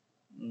that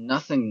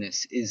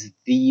nothingness is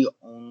the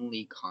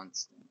only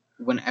constant.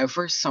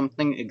 Whenever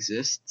something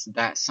exists,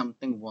 that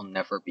something will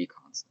never be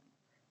constant.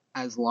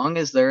 As long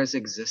as there is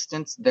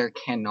existence, there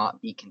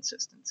cannot be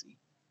consistency.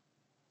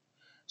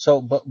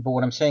 So, but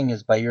what I'm saying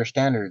is, by your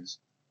standards,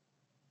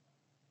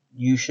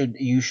 you should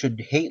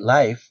hate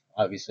life,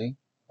 obviously,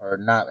 or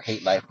not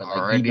hate life,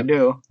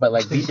 but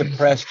like be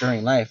depressed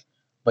during life,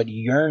 but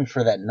yearn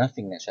for that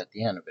nothingness at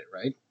the end of it,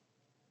 right?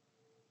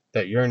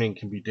 That yearning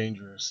can be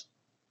dangerous.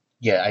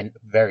 Yeah, I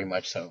very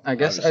much so. I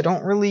guess obviously. I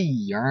don't really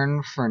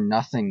yearn for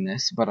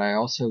nothingness, but I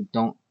also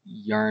don't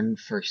yearn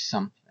for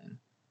something.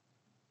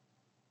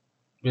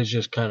 It's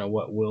just kind of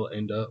what will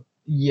end up.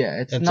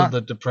 Yeah, it's And not. so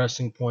the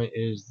depressing point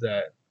is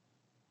that.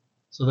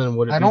 So then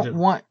would it I be? don't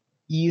want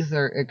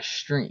either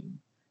extreme.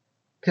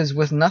 Because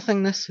with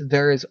nothingness,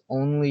 there is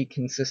only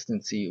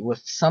consistency. With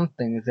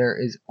something, there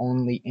is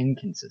only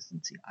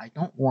inconsistency. I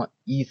don't want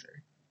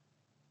either.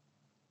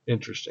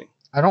 Interesting.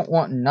 I don't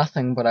want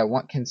nothing, but I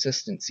want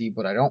consistency,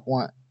 but I don't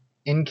want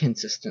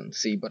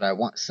inconsistency, but I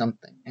want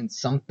something. And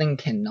something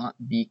cannot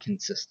be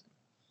consistent.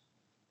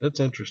 That's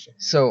interesting.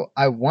 So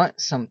I want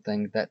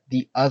something that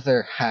the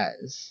other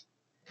has.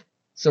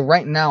 So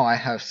right now I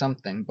have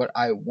something, but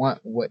I want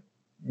what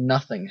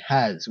nothing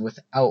has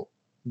without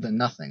the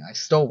nothing. I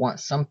still want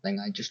something,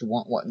 I just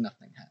want what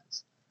nothing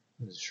has.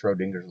 This is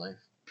Schrodinger's life.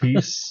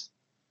 Peace.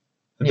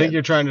 I think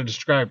you're trying to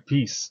describe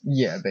peace.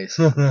 Yeah,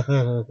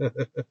 basically.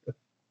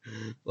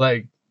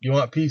 Like, You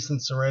want peace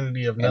and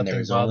serenity of And nothing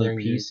there's only bothering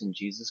you. peace in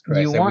Jesus Christ.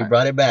 You And we want-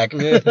 brought it back.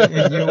 You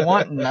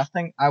want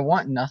nothing. I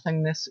want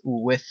nothingness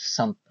with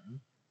something.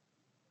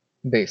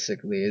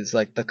 Basically, is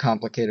like the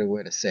complicated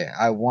way to say it.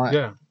 I want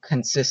Yeah.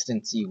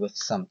 consistency with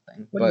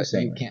something, What are you but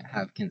saying you right can't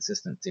have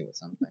consistency with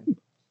something.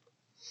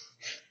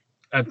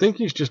 I think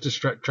he's just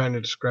trying to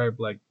describe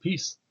like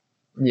peace.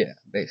 Yeah,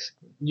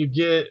 basically.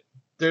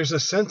 There's a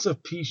sense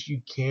of peace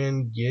you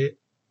can get,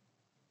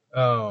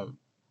 that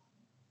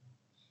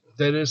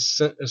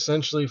is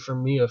essentially for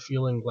me a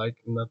feeling like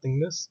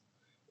nothingness.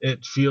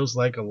 It feels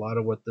like a lot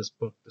of what this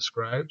book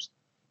describes.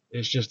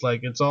 It's just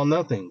like it's all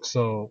nothing,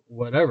 so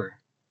whatever.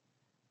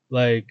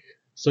 Like,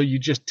 so you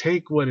just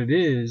take what it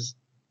is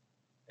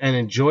and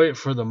enjoy it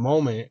for the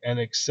moment and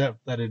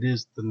accept that it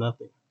is the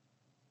nothing.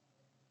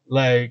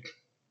 Like,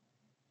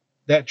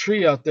 that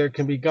tree out there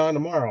can be gone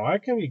tomorrow. I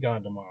can be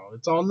gone tomorrow.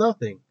 It's all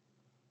nothing.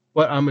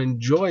 But I'm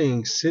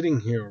enjoying sitting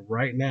here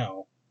right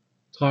now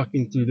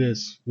talking through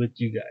this with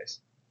you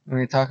guys. When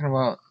you're talking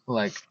about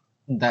like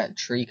that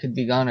tree could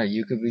be gone or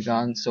you could be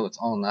gone, so it's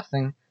all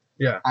nothing.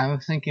 Yeah.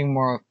 I'm thinking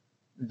more of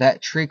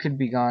that tree could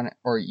be gone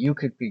or you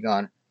could be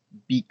gone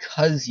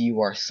because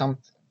you are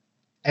something.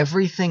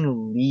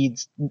 Everything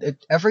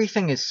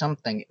is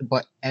something,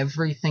 but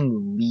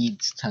everything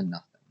leads to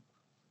nothing.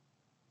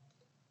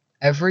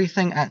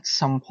 Everything at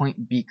some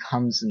point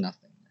becomes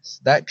nothingness.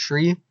 That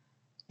tree,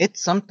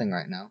 it's something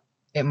right now.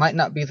 It might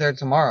not be there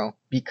tomorrow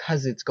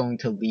because it's going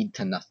to lead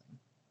to nothing.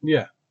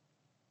 Yeah.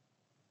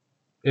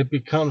 It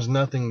becomes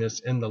nothingness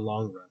in the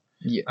long run.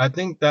 Yeah. I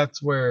think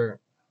that's where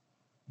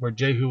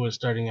Jehu was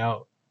starting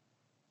out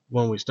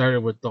when we started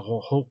with the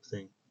whole hope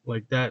thing.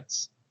 Like,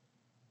 that's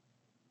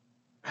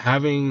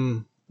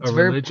having It's a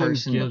very religion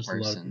person to gives a lot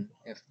of person people.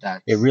 if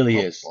that's It really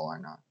hopeful is. or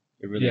not.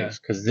 It really Yeah. is.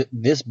 Because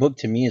this book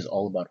to me is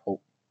all about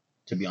hope,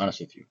 to be honest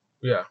with you.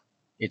 Yeah.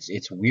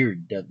 It's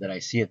weird that I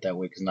see it that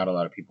way because not a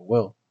lot of people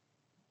will.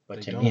 But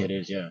They to me don't. it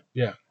is, yeah.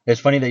 Yeah. It's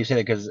funny that you say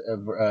that because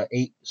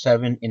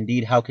 8:7,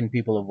 indeed, how can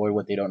people avoid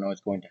what they don't know is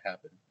going to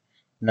happen?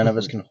 None of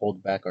us can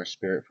hold back our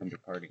spirit from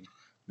departing.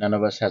 None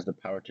of us has the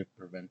power to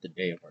prevent the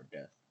day of our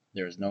death.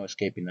 There is no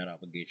escaping that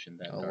obligation.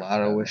 That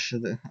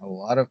A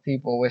lot of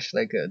people wish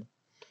they could.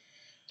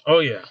 Oh,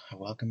 yeah. I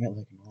welcome it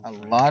like an old A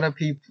friend. lot of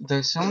people.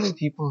 There's so many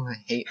people who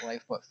hate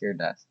life but fear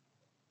death.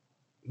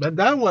 But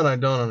that one I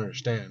don't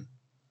understand.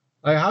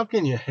 Like, how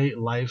can you hate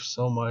life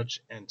so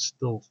much and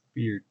still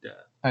fear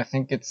death? I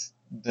think it's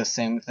the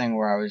same thing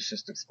where I was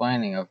just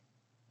explaining of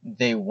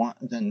they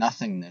want the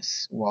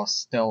nothingness while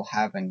still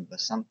having the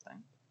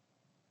something.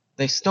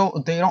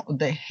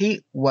 They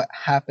hate what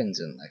happens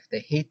in life.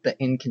 They hate the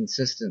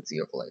inconsistency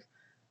of life.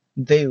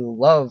 They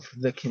love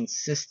the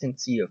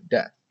consistency of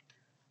death.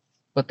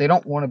 But they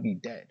don't want to be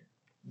dead.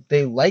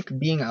 They like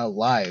being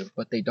alive,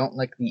 but they don't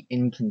like the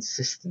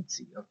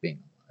inconsistency of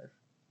being alive.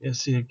 Yeah,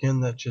 see, again,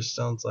 that just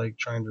sounds like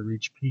trying to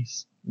reach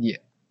peace. Yeah.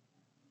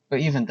 But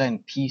even then,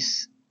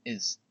 peace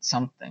is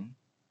something.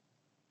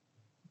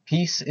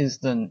 Peace is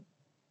the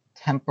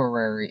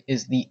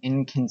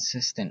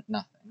inconsistent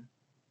nothing.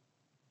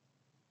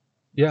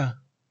 Yeah.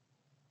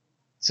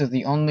 So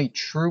the only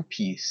true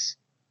peace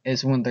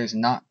is when there's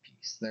not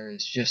peace. There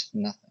is just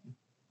nothing.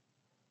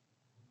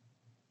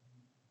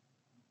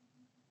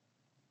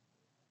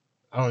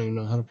 I don't even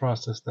know how to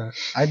process that.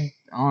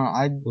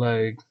 I'm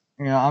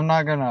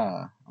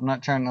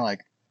not trying to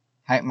like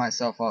hype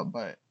myself up,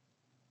 but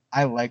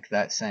I like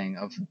that saying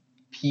of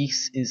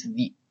peace is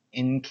the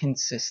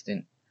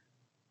inconsistent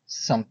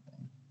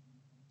something.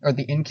 Or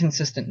the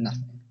inconsistent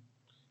nothing.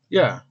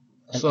 Yeah.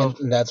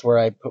 And that's where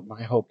I put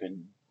my hope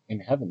in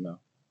heaven, though.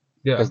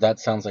 Yeah. Because that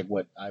sounds like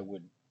what I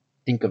would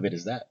think of it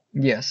as that.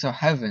 Yeah, so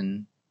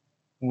heaven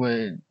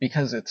would,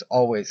 because it's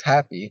always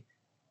happy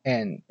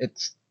and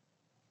it's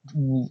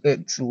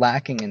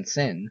lacking in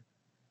sin,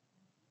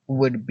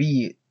 would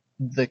be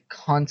the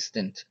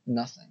constant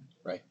nothing.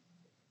 Right.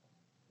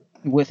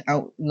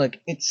 Without, like,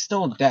 it's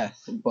still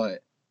death,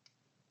 but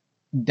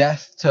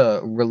death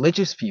to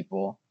religious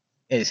people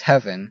is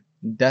heaven.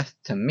 Death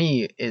to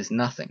me is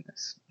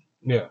nothingness.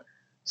 Yeah.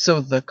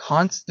 So the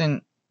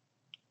constant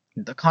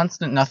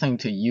nothing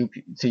to you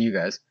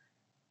guys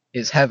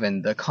is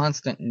heaven. The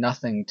constant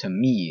nothing to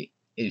me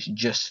is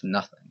just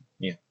nothing.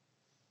 Yeah.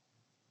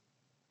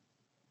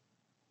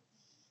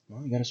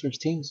 Well, you gotta switch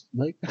teams,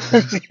 Blake.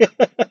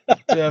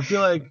 Yeah, I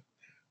feel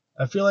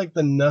like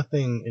the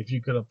nothing, if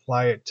you could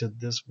apply it to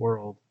this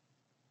world,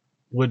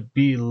 would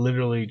be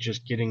literally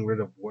just getting rid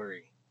of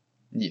worry.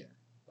 Yeah.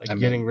 Like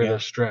getting rid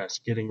of stress,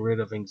 getting rid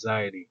of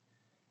anxiety.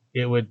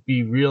 It would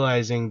be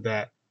realizing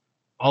that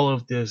all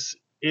of this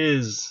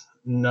is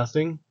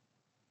nothing.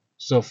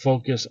 So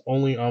focus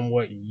only on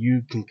what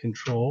you can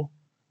control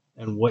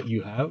and what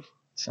you have.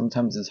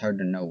 Sometimes it's hard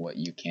to know what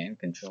you can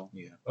control.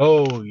 Yeah.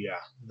 Oh, yeah.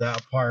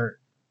 That part.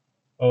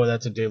 Oh,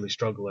 that's a daily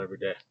struggle every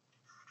day.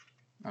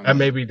 I mean, And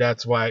maybe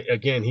that's why,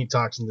 again, he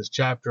talks in this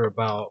chapter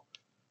about,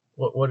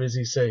 what does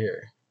he say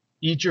here?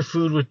 Eat your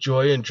food with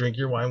joy and drink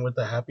your wine with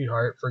a happy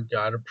heart, for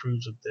God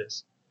approves of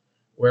this.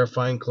 Wear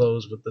fine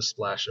clothes with the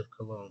splash of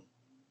cologne.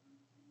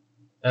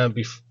 And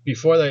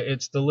before that,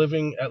 it's the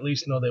living at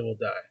least know they will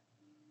die,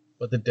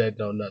 but the dead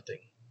know nothing.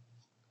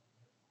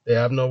 They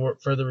have no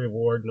further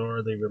reward, nor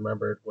are they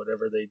remembered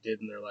whatever they did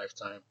in their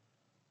lifetime.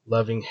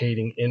 Loving,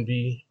 hating,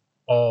 envy,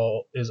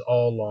 all is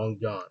all long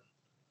gone.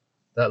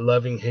 That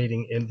loving,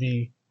 hating,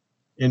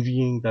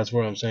 envying, that's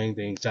what I'm saying,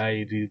 the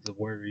anxiety, the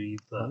worry,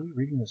 Are we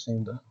reading the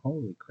same?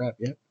 Holy crap!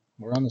 Yep,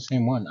 we're on the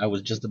same one. I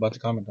was just about to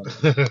comment on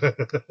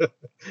that.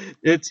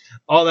 it's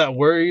all that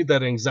worry,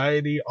 that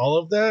anxiety, all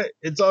of that,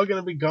 it's all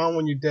going to be gone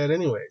when you're dead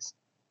anyways.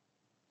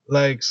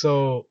 Like,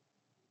 so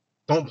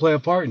don't play a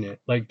part in it.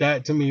 Like,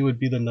 that to me would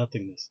be the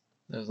nothingness.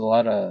 There's a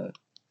lot of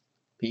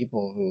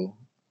people who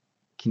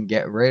can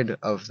get rid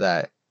of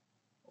that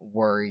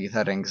worry,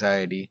 that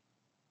anxiety,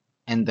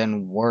 and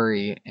then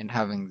worry and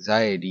have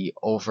anxiety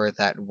over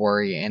that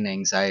worry and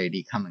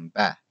anxiety coming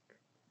back.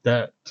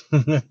 That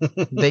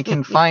They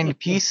can find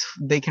peace.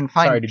 They can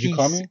find Sorry, did you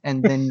call peace me?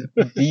 and then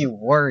be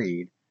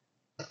worried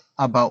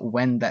about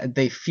when that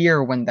they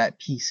fear when that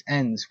peace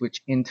ends,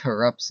 which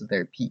interrupts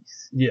their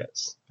peace.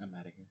 Yes, I'm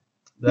out of here.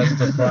 that's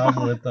the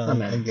problem with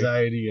I'm outta here.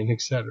 anxiety and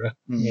etc.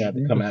 You have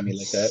to come at me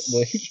like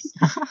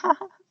that.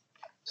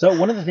 So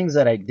one of the things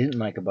that I didn't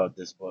like about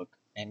this book,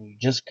 and you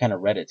just kind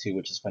of read it too,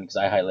 which is funny because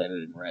I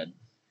highlighted it in red,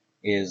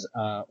 is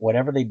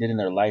whatever they did in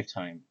their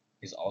lifetime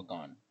is all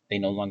gone. They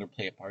no longer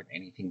play a part in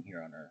anything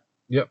here on Earth.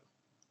 Yep.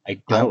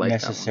 I don't like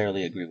that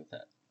necessarily agree with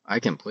that. I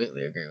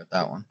completely agree with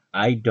that one.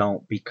 I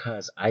don't,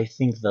 because I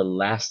think the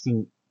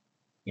lasting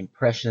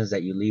impressions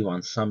that you leave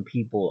on some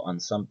people, on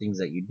some things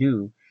that you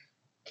do,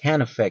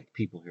 can affect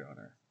people here on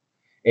Earth.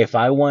 If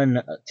I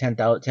won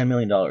 $10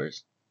 million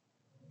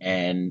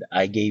and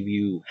I gave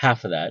you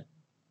half of that,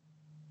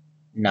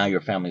 now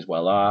your family's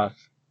well off,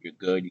 you're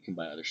good, you can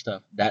buy other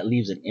stuff. That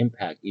leaves an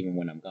impact even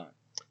when I'm gone.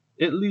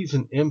 It leaves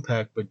an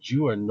impact, but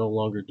you are no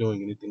longer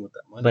doing anything with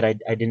that money. But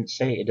I didn't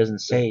say, it doesn't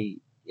say,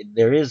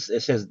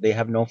 it says they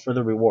have no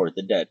further reward,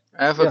 the dead.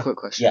 I have a quick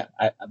question.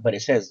 Yeah, but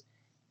it says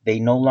they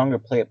no longer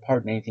play a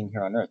part in anything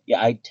here on Earth.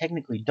 Yeah, I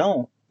technically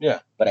don't. Yeah.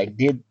 But I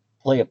did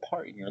play a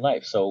part in your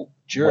life. So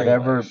During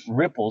whatever life.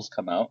 ripples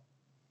come out,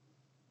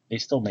 they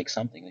still make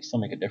something. They still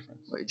make a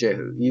difference. Wait,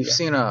 Jehu, you've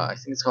seen I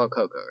think it's called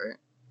Coco, right?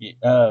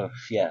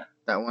 Yeah.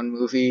 That one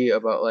movie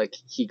about like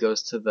he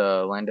goes to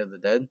the land of the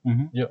dead.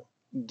 Mm-hmm. Yeah.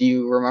 Do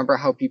you remember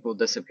how people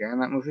disappear in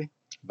that movie?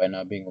 By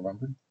not being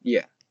remembered?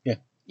 Yeah. Yeah.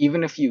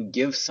 Even if you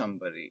gave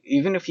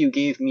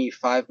me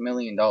 $5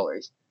 million,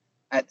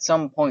 at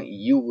some point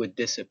you would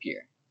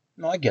disappear.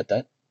 No, I get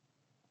that.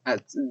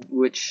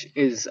 Which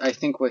is, I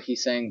think, what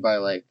he's saying by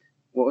like,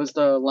 what was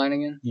the line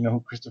again? You know who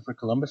Christopher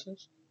Columbus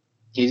is?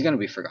 He's gonna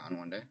be forgotten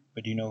one day.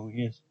 But do you know who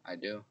he is? I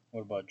do.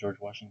 What about George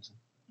Washington?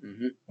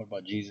 Mm-hmm. What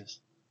about Jesus?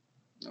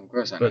 Of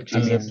course I know. But do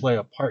they mean- play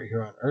a part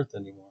here on Earth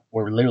anymore?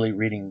 We're literally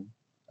reading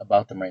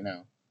about them right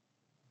now.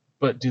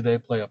 But do they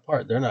play a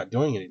part? They're not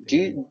doing anything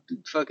anymore.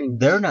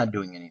 They're not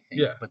doing anything.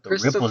 Yeah. But the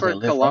ripples they Christopher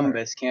live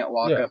Columbus can't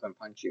walk Yeah. up and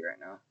punch you right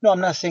now. No,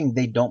 I'm not saying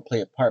they don't play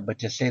a part, but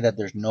to say that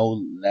there's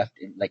no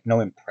no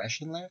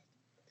impression left,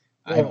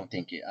 I Well, don't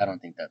think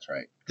that's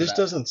right. 'Cause This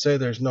doesn't say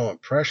there's no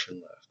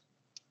impression left.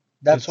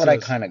 That's it what I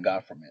says- kind of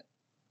got from it.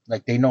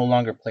 Like they no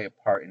longer play a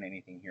part in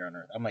anything here on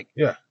Earth. I'm like,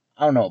 Yeah.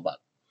 I don't know about.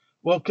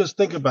 Well, because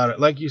think about it.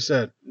 Like you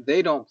said,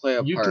 They don't play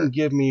a you part. can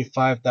give me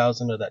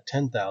 5,000 of that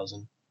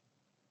 10,000.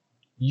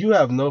 You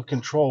have no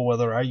control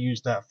whether I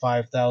use that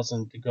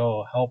 5,000 to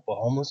go help a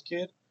homeless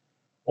kid,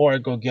 or I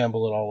go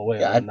gamble it all away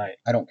Yeah, one night.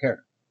 I don't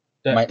care.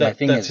 That, My that-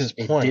 thing that's is, his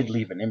it point. did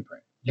leave an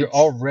imprint. You're It's-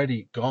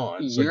 already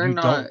gone, so you're you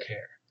not- don't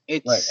care,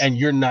 It's Right. and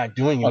you're not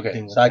doing anything.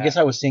 Okay, with so I that. guess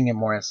I was seeing it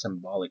more as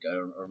symbolic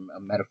or a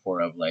metaphor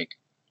of like,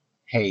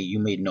 hey, you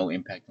made no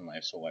impact in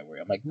life, so why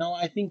worry? I'm like, no,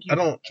 I think you I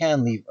don't-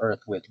 can leave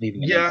Earth with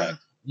leaving an Yeah,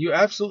 impact. you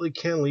absolutely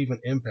can leave an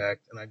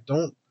impact, and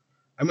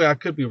I mean, I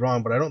could be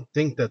wrong, but I don't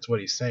think that's what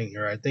he's saying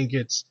here. I think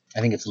it's I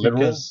think it's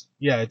literal. because,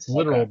 yeah, it's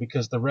literal Okay.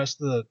 because the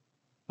rest of the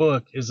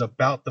book is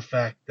about the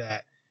fact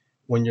that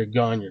when you're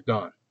gone, you're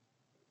gone.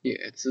 Yeah,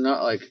 it's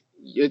not like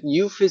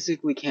you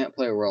physically can't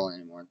play a role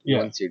anymore Yeah.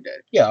 once you're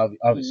dead. Yeah,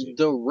 obviously.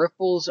 The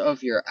ripples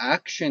of your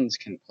actions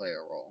can play a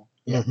role,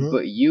 Yeah. Mhm.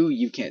 but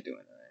you can't do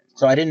anything anymore.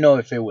 So I didn't know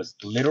if it was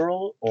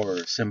literal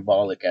or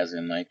symbolic, as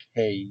in like,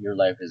 hey, your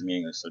life is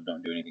meaningless, so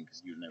don't do anything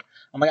because you never.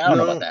 I'm like, I don't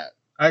know No. about that.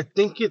 I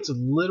think it's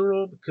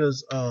literal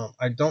because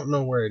I don't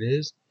know where it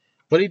is,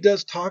 but he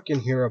does talk in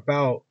here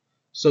about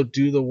so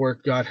do the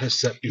work God has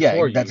set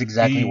before you. Yeah, that's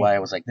exactly Be- why I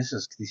was like, this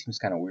seems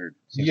kind of weird.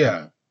 Seems Yeah.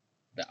 kinda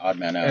the odd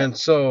man out. And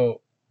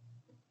so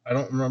I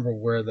don't remember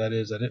where that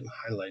is. I didn't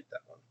highlight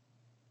that one.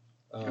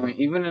 I mean,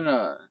 even in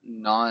a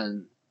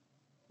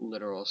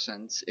non-literal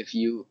sense, if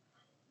you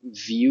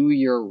view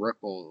your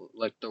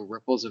the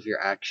ripples of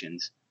your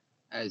actions,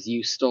 as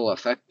you still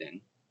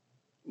affecting,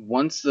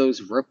 once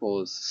those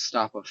ripples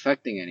stop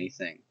affecting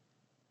anything,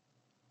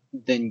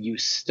 then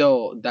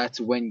that's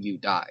when you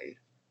die.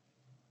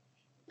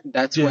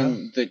 That's Yeah.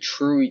 when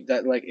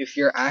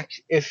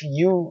if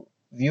you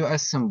view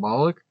as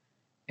symbolic,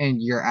 and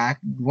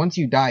once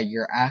you die,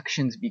 your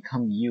actions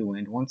become you,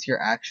 and once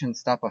your actions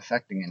stop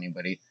affecting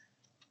anybody,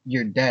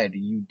 you're dead.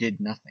 You did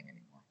nothing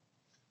anymore.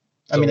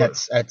 I mean,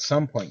 at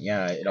some point,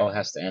 yeah, it all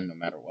has to end no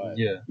matter what.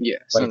 Yeah. Yeah.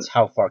 But So it's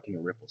how far can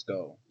your ripples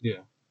go? Yeah.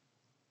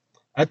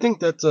 I think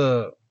that's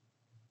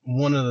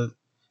one of the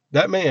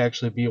that may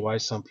actually be why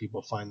some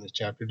people find this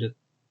chapter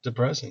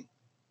depressing.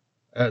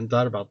 I hadn't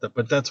thought about that,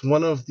 but that's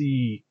one of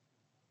the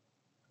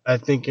I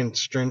think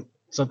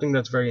something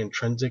that's very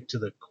intrinsic to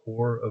the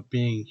core of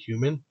being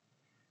human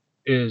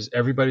is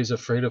everybody's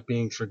afraid of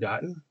being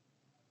forgotten.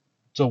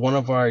 So one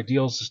of our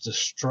ideals is to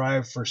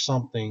strive for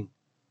something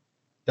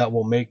that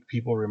will make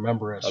people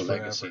remember us A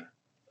forever. legacy.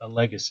 A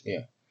legacy.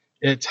 Yeah.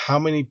 It's how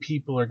many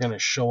people are going to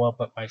show up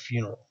at my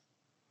funeral.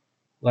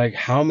 Like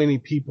how many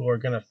people are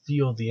going to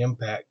feel the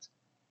impact.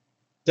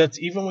 That's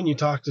even when you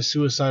talk to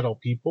suicidal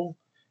people,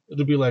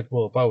 it'll be like,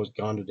 well, if I was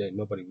gone today,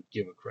 nobody would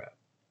give a crap.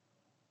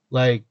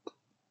 Like,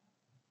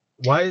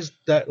 why is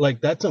that?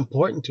 Like, that's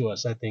important to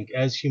us, I think,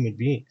 as human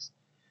beings.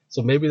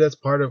 So maybe that's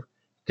part of,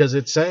 because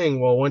it's saying,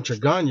 well, once you're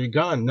gone, you're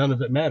gone. None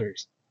of it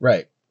matters.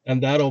 Right.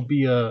 And that'll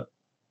be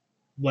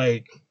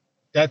like,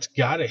 that's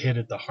got to hit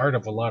at the heart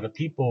of a lot of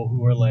people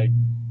who are like,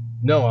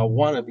 no, I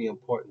want to be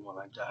important when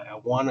I die. I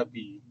want to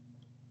be.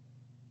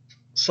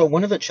 So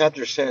one of the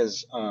chapters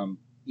says,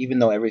 even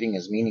though everything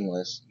is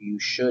meaningless, you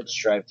should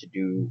strive to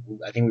do.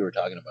 I think we were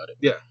talking about it.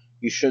 Yeah.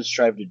 You should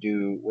strive to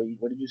do.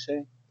 What did you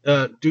say?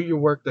 Do your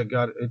work that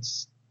God.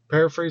 It's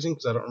paraphrasing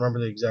because I don't remember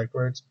the exact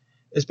words.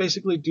 It's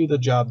basically do the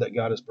job that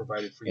God has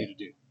provided for you to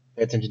do.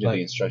 Pay attention to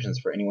the instructions.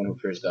 For anyone who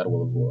fears God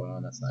will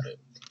avoid. That's not it.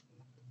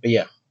 But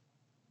yeah.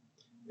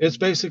 It's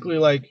basically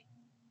like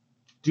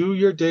do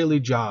your daily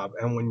job,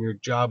 and when your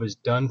job is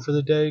done for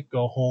the day,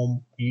 go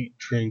home, eat,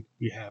 drink,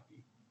 be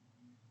happy.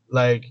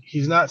 Like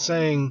he's not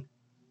saying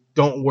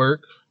don't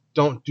work,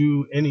 don't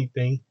do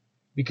anything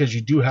because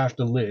you do have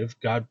to live.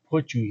 God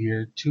put you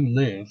here to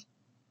live.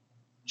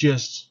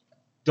 Just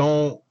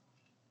don't.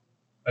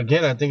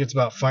 Again, I think it's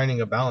about finding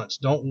a balance.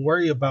 Don't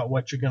worry about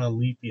what you're going to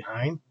leave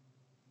behind.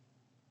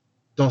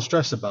 Don't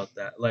stress about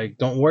that. Like,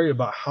 don't worry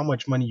about how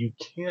much money you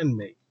can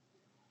make.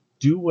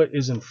 Do what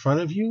is in front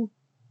of you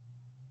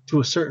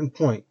to a certain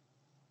point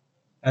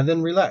and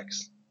then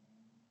relax.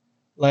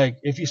 Like,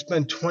 if you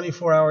spend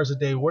 24 hours a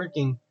day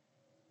working,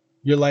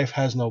 your life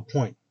has no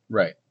point.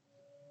 Right.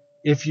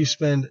 If you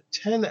spend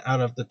 10 out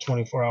of the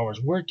 24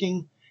 hours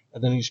working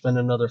and then you spend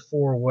another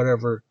 4 or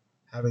whatever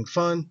having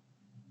fun,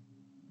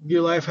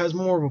 your life has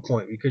more of a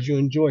point because you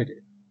enjoyed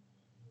it.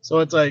 So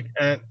it's like,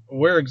 and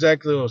where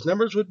exactly those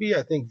numbers would be,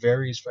 I think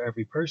varies for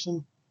every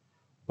person.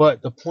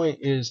 But the point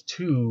is,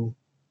 too,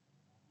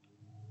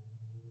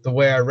 the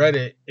way I read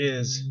it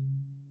is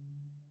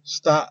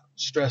stop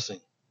stressing.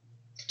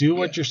 Do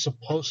what you're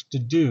supposed to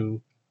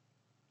do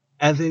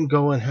and then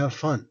go and have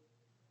fun.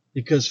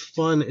 Because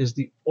fun is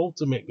the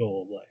ultimate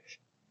goal of life.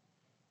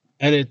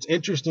 And it's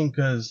interesting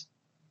because,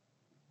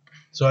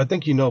 so I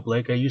think you know,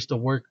 Blake, I used to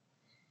work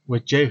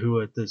with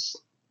Jehu at this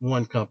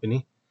one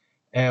company.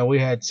 And we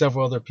had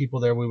several other people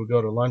there we would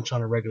go to lunch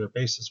on a regular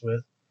basis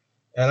with.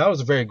 And I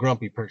was a very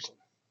grumpy person.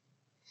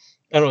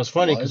 And it was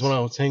funny because when I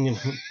was hanging,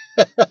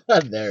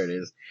 there it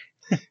is.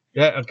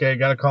 yeah, okay,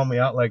 gotta call me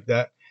out like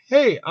that.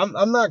 Hey,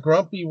 I'm not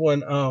grumpy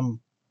when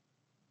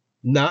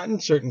not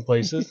in certain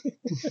places.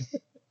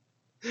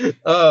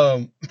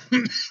 That's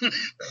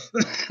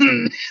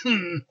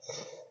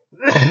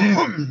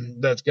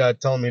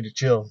God telling me to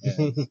chill.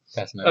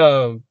 That's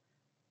not.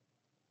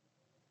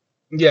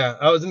 Yeah,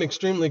 I was an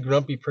extremely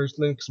grumpy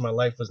person because my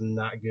life was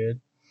not good.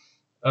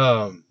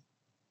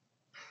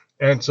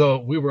 And so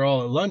we were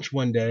all at lunch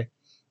one day,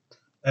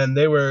 and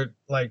they were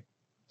like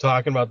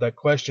talking about that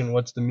question,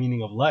 what's the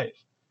meaning of life?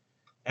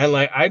 And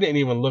like I didn't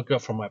even look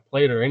up from my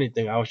plate or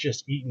anything. I was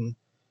just eating,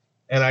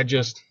 and I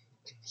just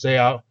say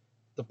out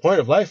the point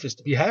of life is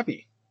to be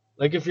happy.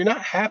 Like if you're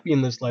not happy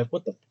in this life,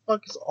 what the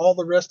fuck is all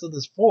the rest of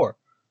this for?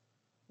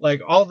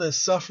 Like all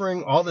this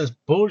suffering, all this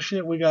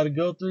bullshit we got to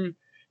go through.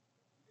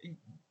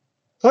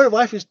 Point of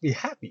life is to be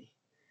happy.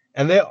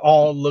 And they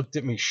all looked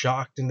at me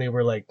shocked, and they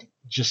were like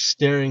just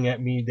staring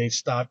at me. They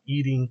stopped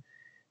eating,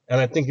 and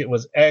I think it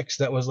was X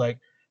that was like,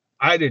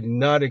 I did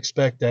not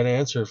expect that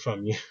answer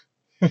from you.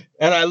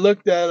 And I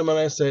looked at him and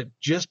I said,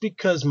 just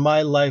because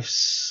my life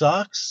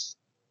sucks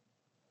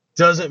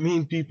doesn't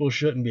mean people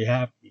shouldn't be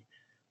happy.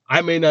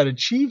 I may not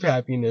achieve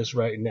happiness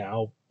right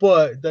now,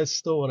 but that's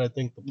still what I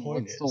think the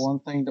point what's is. the one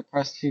thing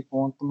depressed people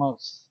want the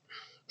most?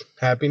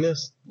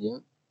 Happiness?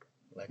 Yep.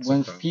 Like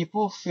When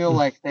people feel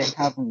like they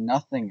have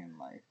nothing in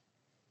life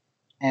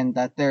and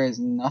that there is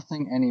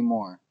nothing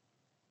anymore,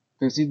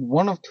 there's either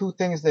one of two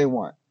things they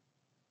want: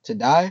 to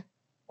die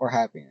or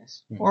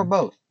happiness, or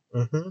both.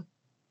 Mm-hmm.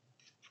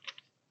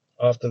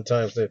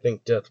 Oftentimes they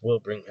think death will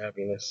bring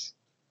happiness.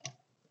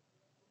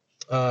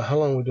 How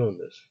long are we doing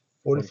this?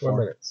 44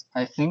 minutes.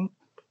 I think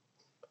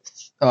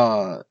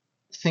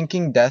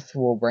thinking death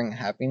will bring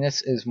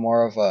happiness is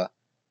more of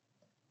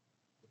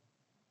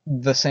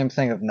the same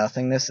thing of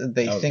nothingness.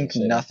 They think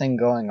nothing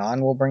going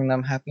on will bring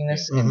them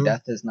happiness, and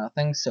death is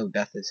nothing, so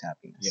death is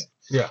happiness.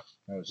 Yeah.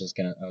 I was just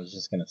gonna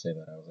say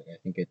that. I was like, I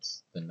think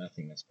it's the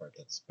nothingness part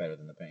that's better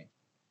than the pain.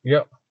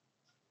 Yep.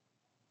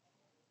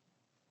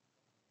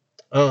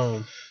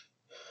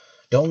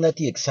 Don't let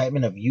the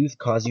excitement of youth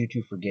cause you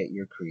to forget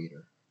your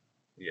creator.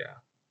 Yeah.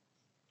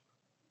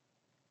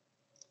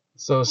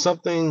 So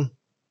something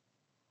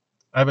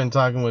I've been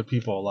talking with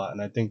people a lot,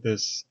 and I think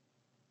this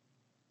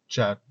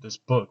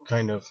book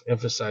kind of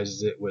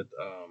emphasizes it with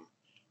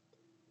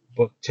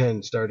book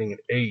 10 starting at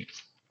 8.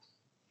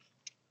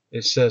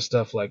 It says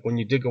stuff like, when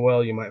you dig a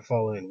well, you might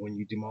fall in. When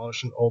you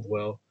demolish an old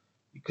well,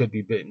 you could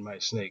be bitten by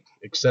a snake,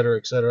 etc.,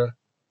 etc.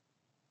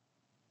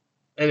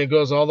 And it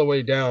goes all the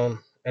way down,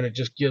 and it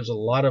just gives a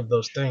lot of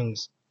those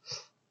things.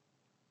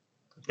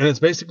 And it's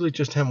basically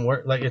just him,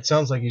 like, it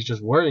sounds like he's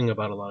just worrying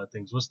about a lot of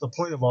things. What's the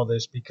point of all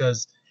this?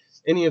 Because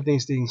any of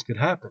these things could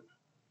happen.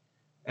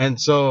 And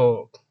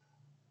so,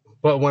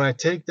 but when I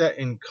take that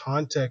in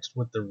context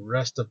with the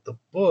rest of the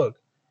book,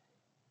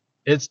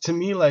 it's, to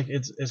me, like,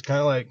 it's kind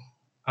of like,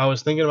 I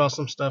was thinking about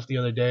some stuff the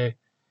other day,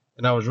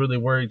 and I was really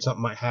worried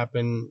something might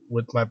happen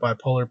with my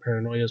bipolar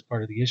paranoia as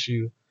part of the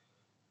issue.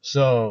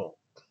 So,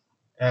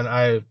 and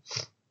I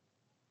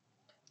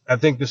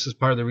think this is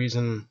part of the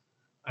reason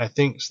I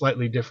think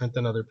slightly different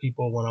than other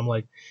people when I'm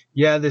like,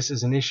 yeah, this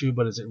is an issue,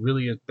 but is it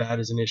really as bad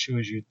as an issue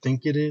as you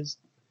think it is?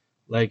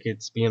 Like,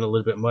 it's being a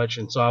little bit much.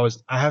 And so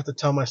I have to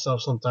tell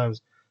myself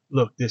sometimes,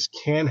 look, this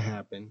can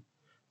happen,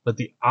 but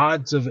the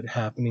odds of it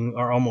happening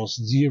are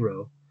almost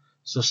zero.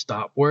 So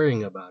stop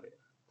worrying about it.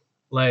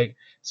 Like,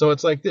 so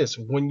it's like this: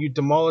 when you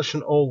demolish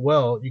an old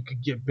well, you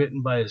could get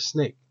bitten by a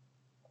snake.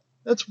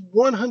 That's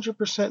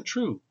 100%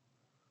 true.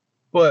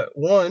 But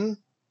one,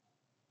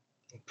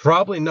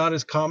 probably not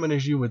as common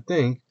as you would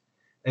think.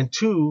 And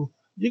two,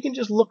 you can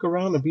just look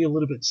around and be a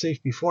little bit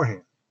safe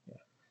beforehand. Yeah.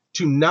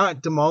 To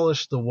not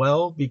demolish the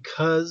well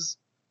because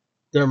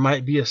there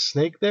might be a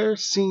snake there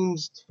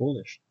seems It's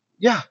foolish,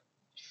 yeah,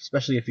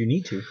 especially if you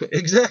need to.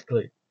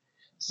 exactly.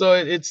 So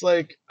it's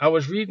like I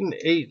was reading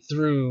 8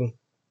 through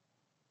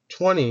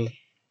 20,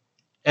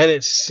 and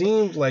it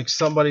seemed like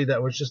somebody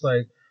that was just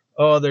like,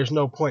 oh, there's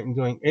no point in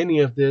doing any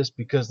of this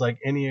because, like,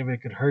 any of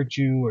it could hurt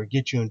you or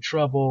get you in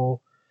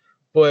trouble.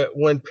 But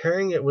when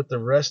pairing it with the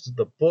rest of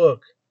the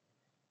book,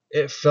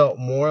 it felt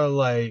more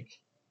like,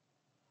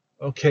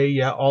 okay,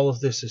 yeah, all of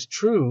this is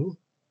true,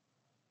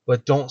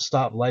 but don't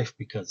stop life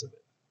because of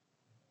it.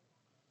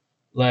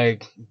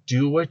 Like,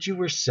 do what you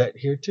were set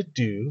here to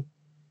do,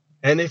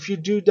 and if you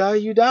do die,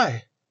 you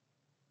die.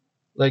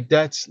 Like,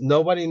 that's,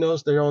 nobody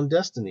knows their own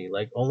destiny.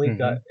 Like, only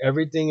God,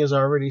 everything is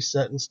already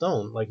set in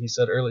stone, like he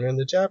said earlier in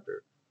the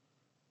chapter.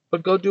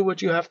 But go do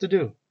what you have to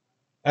do.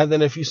 And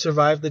then if you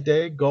survive the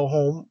day, go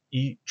home,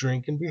 eat,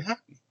 drink, and be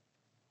happy.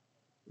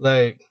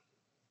 Like,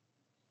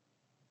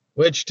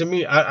 which to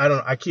me, I don't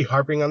know, I keep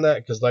harping on that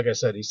because, like I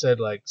said, he said,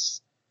 like,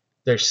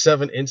 there's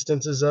 7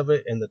 instances of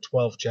it in the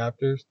 12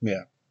 chapters.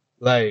 Yeah.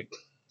 Like,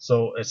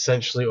 so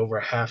essentially over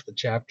half the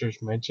chapters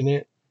mention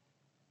it.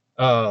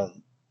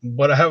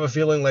 But I have a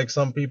feeling like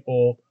some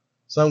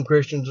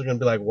Christians are going to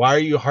be like, why are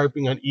you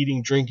harping on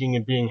eating, drinking,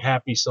 and being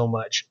happy so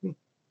much?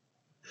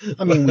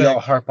 I mean, we Like, all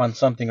harp on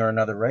something or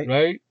another, right?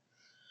 right?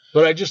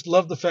 But I just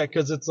love the fact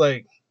because it's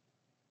like,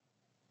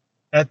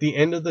 at the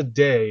end of the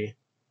day,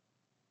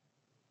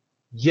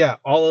 yeah,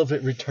 all of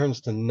it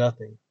returns to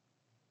nothing.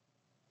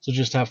 So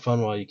just have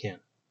fun while you can.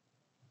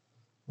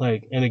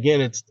 Like, and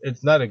again, it's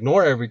not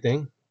ignore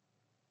everything,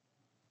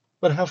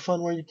 but have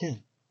fun where you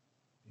can.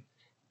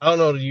 I don't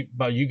know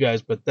about you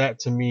guys, but that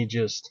to me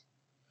just,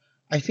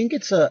 I think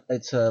it's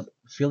a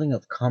feeling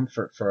of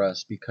comfort for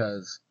us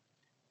because,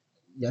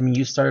 I mean,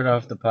 you started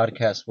off the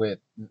podcast with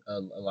a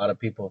lot of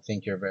people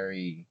think you're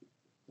very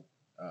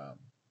um,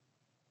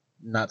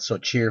 not so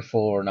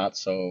cheerful or not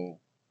so,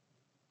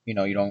 you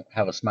don't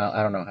have a smile.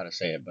 I don't know how to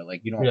say it, but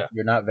like yeah,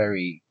 you're not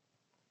very,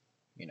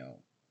 you know,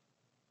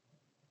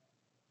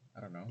 I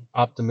don't know,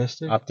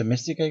 optimistic.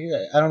 optimistic. I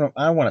guess. I don't know.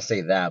 I don't want to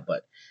say that,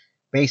 but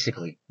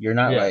basically, you're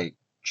not Yeah, like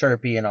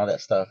chirpy and all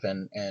that stuff.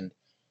 And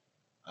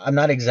I'm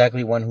not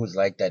exactly one who's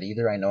like that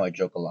either. I know I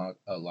joke a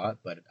lot,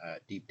 but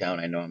deep down,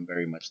 I know I'm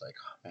very much like,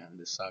 oh man,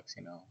 this sucks.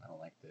 I don't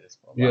like this.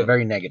 Blah, blah. yeah, I'm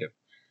very negative,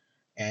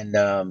 and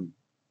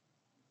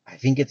I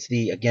think it's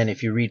again,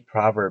 if you read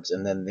Proverbs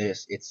and then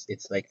this,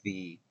 it's like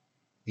the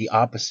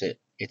opposite.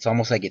 It's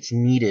almost like it's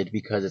needed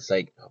because it's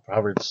like, oh,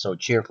 Proverbs is so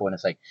cheerful, and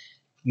it's like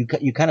you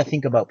kind of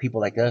think about people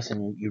like us,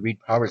 and you read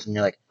Proverbs, and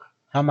you're like,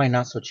 how am I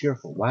not so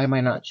cheerful? Why am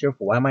I not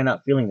cheerful? Why am I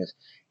not feeling this?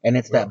 And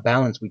it's yeah, that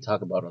balance we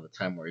talk about all the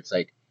time, where it's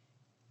like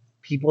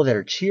people that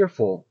are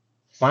cheerful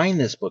find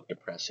this book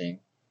depressing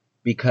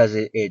because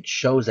it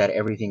shows that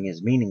everything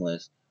is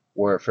meaningless.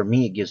 Where for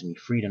me, it gives me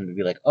freedom to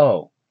be like,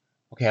 oh,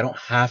 okay, I don't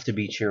have to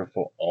be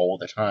cheerful all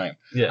the time.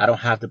 I yeah, don't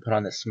have to put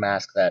on this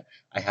mask that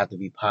I have to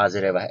be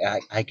positive.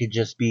 I could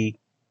just be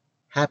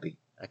happy.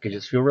 I could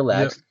just feel yeah,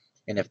 relaxed.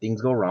 And if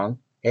things go wrong,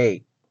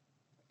 hey,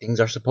 things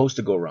are supposed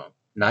to go wrong.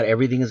 Not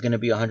everything is going to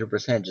be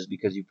 100% just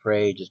because you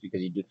pray, just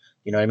because you do,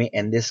 you know what I mean?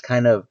 And this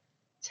kind of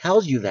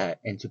tells you that.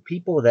 And to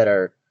people that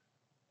are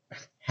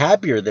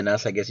happier than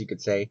us, I guess you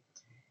could say,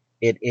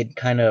 it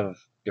kind of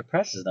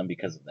depresses them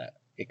because of that.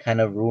 It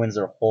kind of ruins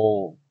their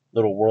whole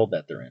little world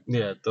that they're in.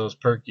 Yeah, those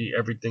perky,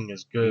 everything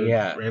is good,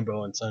 Yeah.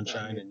 rainbow and That,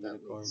 sunshine made, and that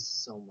makes unicorns.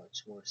 so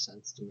much more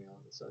sense to me all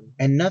of a sudden.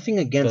 And nothing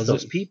against Does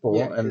those it? people,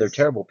 Yeah, and they're 'cause-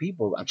 terrible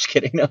people. I'm just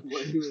kidding. No.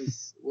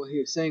 What he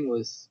was saying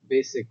was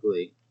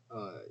basically,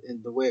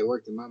 and the way it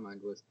worked in my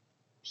mind was,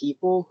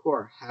 people who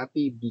are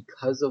happy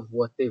because of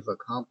what they've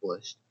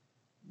accomplished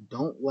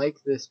don't like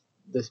this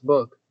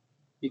book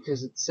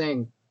because it's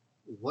saying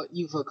what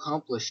you've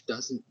accomplished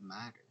doesn't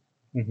matter.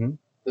 Mm-hmm.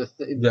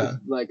 Yeah.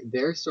 Like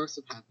their source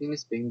of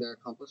happiness being their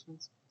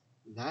accomplishments,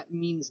 that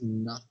means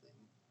nothing.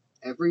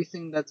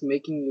 Everything that's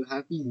making you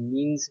happy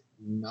means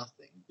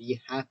nothing. Be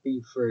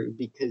happy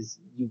because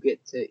you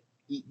get to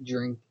eat,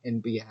 drink,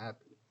 and be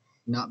happy,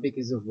 not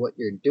because of what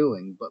you're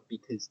doing, but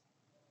because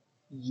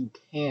you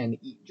can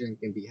eat, drink,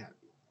 and be happy.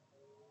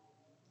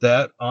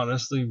 That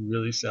honestly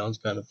really sounds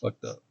kind of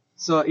fucked up.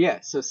 So yeah,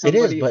 so It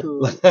is, somebody but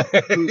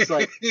who's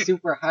like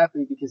super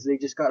happy because they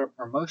just got a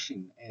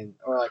promotion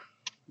or like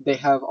they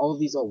have all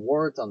these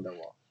awards on their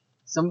wall.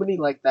 Somebody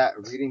like that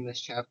reading this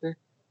chapter,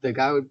 the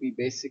guy would be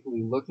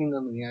basically looking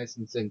them in the eyes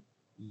and saying,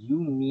 "You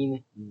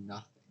mean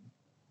nothing.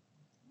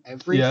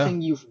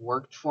 Everything you've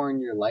worked for in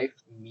your life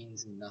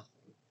means nothing.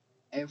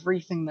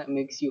 Everything that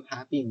makes you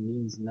happy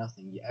means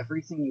nothing.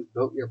 Everything you've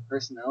built your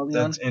personality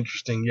That's on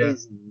interesting. Yeah,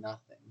 is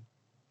nothing."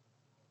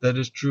 that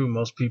is true.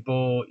 Most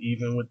people,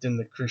 even within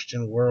the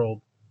Christian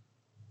world,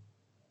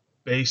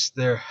 base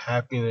their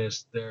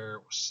happiness,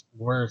 their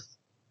worth,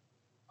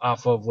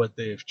 off of what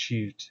they've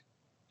achieved,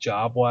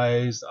 job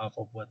wise, off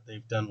of what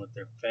they've done with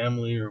their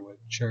family or with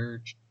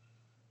church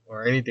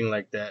or anything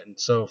like that. And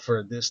so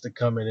for this to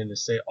come in and to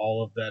say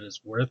all of that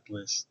is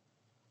worthless,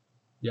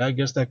 yeah, I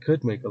guess that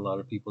could make a lot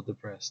of people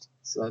depressed.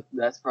 So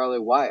that's probably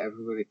why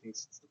everybody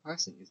thinks it's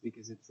depressing, is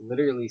because it's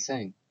literally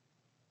saying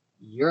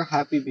you're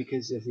happy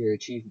because of your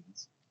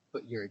achievements,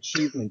 but your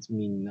achievements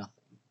mean nothing.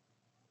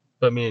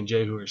 But me and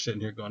Jay, who are sitting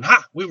here going,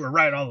 "Ha, we were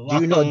right all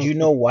do along." you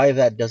know why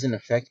that doesn't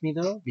affect me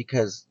though?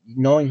 Because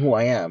knowing who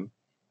I am,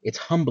 it's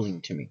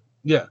humbling to me.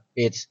 Yeah.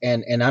 It's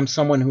and I'm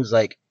someone who's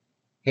like,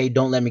 hey,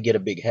 don't let me get a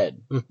big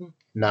head. Mm-hmm.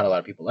 Not a lot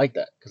of people like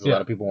that because a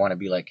lot of people want to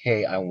be like,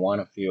 hey, I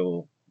want to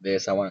feel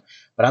this,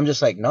 but I'm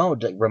just like, no,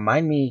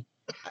 remind me.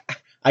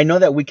 I know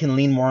that we can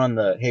lean more on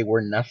the, hey,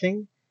 we're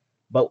nothing,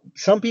 but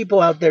some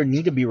people out there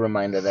need to be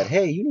reminded that,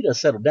 hey, you need to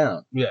settle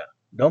down. Yeah.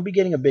 Don't be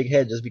getting a big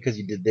head just because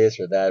you did this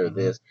or that or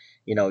this.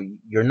 You know,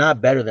 you're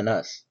not better than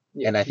us.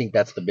 Yeah, and I think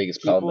that's the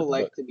biggest problem with People the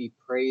like book. to be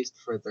praised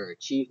for their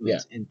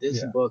achievements, and this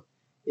Yeah. book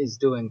is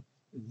doing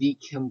the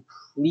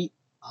complete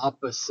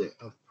opposite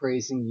of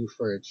praising you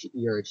for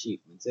your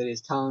achievements. It is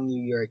telling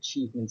you your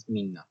achievements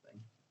mean nothing.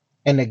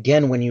 And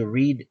again, when you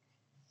read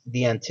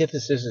the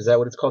antithesis, is that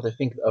what it's called? I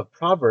think of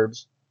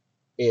Proverbs.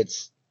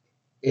 It's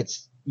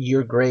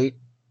you're great,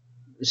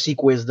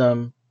 seek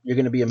wisdom, you're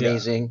gonna be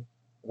amazing.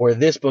 Where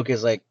this book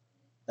is like,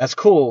 that's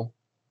cool.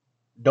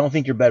 Don't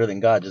think you're better than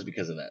God just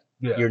because of that.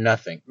 Yeah. You're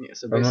nothing. Yeah,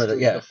 so Remember basically,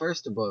 that- yeah. the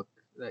first book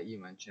that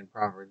you mentioned,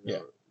 Proverbs, Yeah.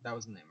 that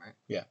was the name, right?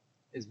 Yeah.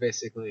 Is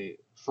basically,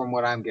 from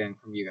what I'm getting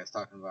from you guys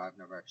talking about, I've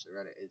never actually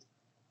read it, is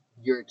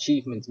your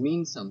achievements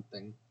mean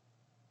something.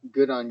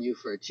 Good on you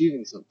for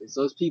achieving something.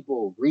 So those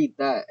people read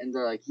that and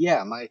they're like,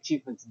 yeah, my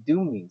achievements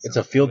do mean something. It's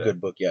a feel good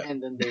book, yeah.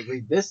 And then they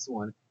read this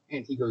one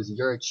and he goes,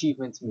 your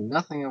achievements mean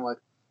nothing. I'm like,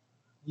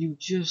 you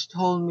just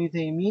told me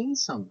they mean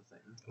something.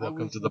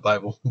 Welcome to the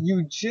Bible.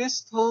 You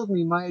just told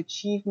me my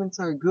achievements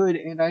are good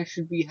and I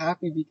should be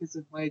happy because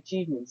of my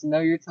achievements. Now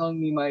you're telling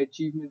me my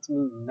achievements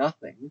mean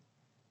nothing.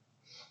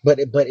 But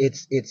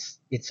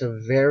it's a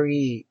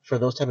very, for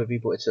those type of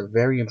people, it's a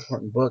very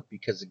important book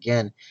because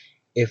again,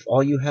 if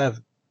all you have,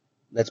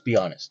 let's be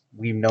honest,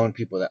 we've known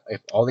people that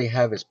if all they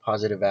have is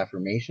positive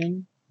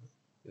affirmation,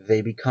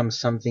 they become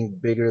something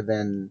bigger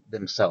than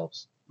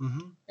themselves.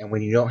 Mm-hmm. And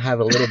when you don't have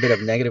a little bit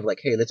of negative, like,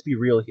 hey, let's be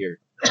real here.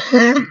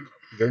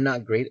 You're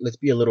not great. Let's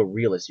be a little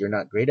realist. You're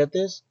not great at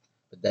this,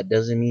 but that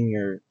doesn't mean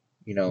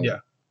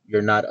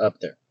you're not up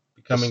there.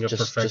 Becoming Just a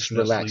perfectionist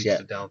relax, leads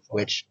to downfall.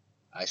 which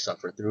I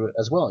suffer through it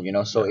as well,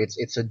 So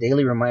it's a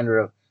daily reminder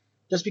of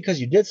just because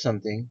you did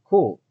something,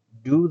 cool.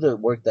 Do the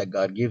work that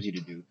God gives you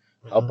to do.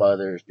 Help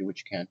others, do what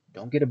you can.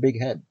 Don't get a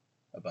big head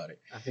about it.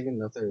 I think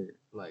another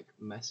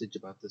message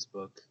about this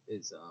book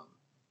is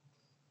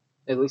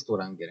at least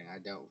what I'm getting. I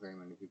doubt very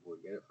many people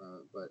would get it from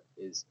it, but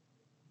is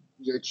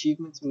your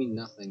achievements mean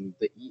nothing.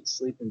 The eat,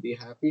 sleep, and be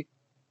happy,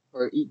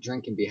 or eat,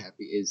 drink, and be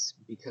happy is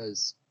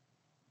because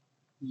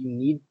you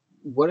need.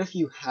 What if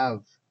you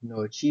have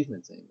no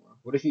achievements anymore?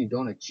 What if you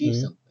don't achieve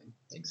something?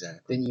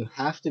 Exactly. Then you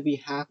have to be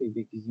happy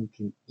because you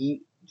can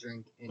eat,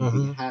 drink, and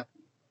be happy.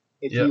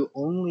 If Yep. you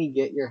only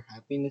get your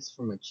happiness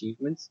from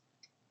achievements,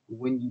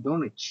 when you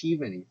don't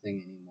achieve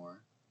anything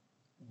anymore,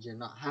 you're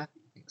not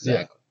happy.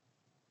 Exactly.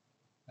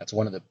 That's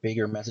one of the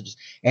bigger messages.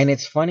 And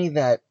it's funny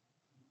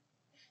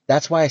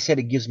that's why I said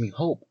it gives me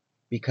hope,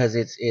 because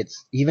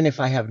it's even if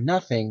I have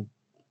nothing,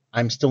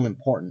 I'm still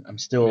important. I'm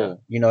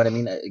still, you know what I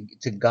mean?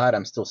 To God,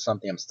 I'm still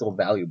something. I'm still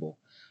valuable.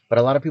 But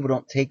a lot of people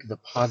don't take the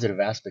positive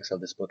aspects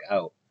of this book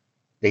out.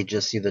 They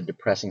just see the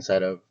depressing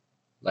side of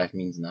life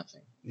means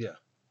nothing. Yeah.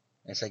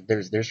 And it's like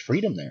there's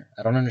freedom there.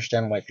 I don't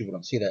understand why people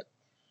don't see that.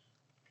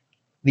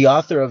 The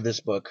author of this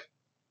book,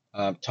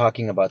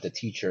 talking about the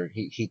teacher,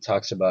 he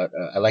talks about.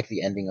 I like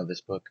the ending of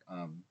this book.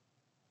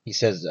 He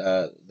says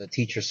the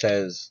teacher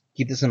says,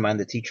 keep this in mind.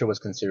 The teacher was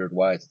considered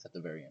wise. It's at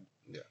the very end.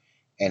 Yeah.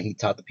 And he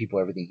taught the people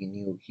everything he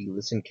knew. He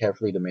listened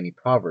carefully to many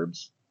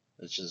proverbs,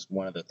 which is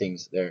one of the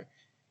things they're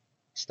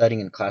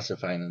studying and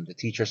classifying them. The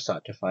teacher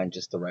sought to find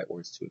just the right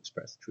words to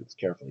express truths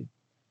carefully.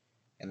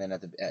 And then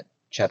at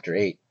chapter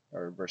 8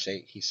 or verse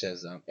 8, he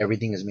says,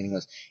 everything is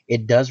meaningless.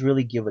 It does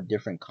really give a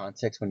different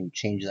context when you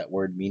change that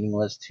word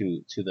meaningless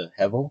to the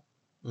hevel,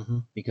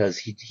 because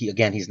he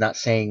again, he's not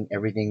saying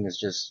everything is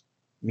just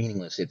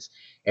meaningless. It's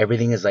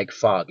everything is like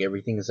fog.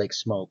 Everything is like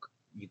smoke.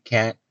 You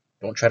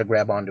don't try to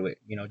grab onto it.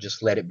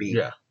 Just let it be.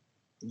 Yeah.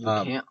 You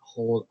can't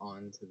hold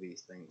on to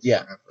these things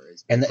forever.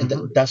 And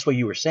that's what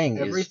you were saying.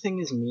 Everything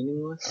is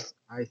meaningless.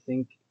 I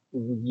think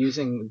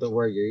using the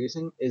word you're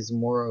using is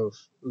more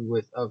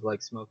of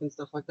like smoke and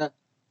stuff like that.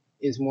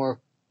 Is more of,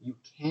 you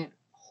can't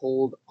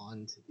hold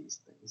on to these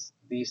things.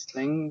 These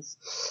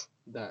things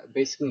that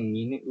basically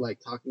mean, like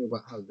talking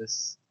about how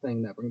this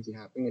thing that brings you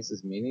happiness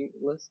is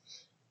meaningless.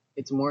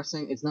 It's more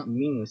saying it's not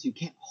meaningless. You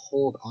can't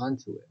hold on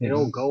to it.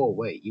 It'll go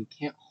away. You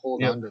can't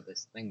hold on to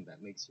this thing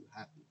that makes you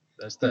happy.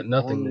 That's that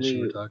nothingness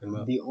you were talking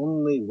about. The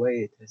only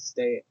way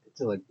to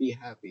like be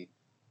happy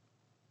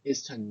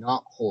is to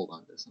not hold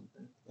on to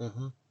something.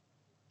 Mm-hmm.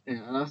 And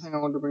another thing I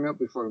wanted to bring up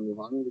before we move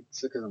on,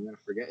 because I'm gonna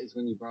forget, is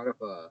when you brought up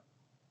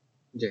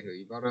Jehu,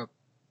 you brought up,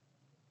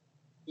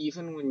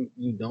 even when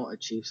you don't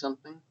achieve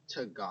something,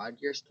 to God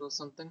you're still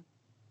something.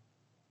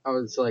 I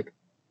was like,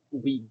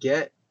 we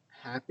get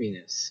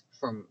happiness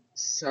from,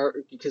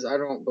 because I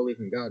don't believe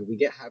in God, we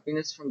get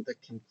happiness from the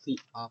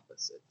complete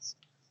opposites.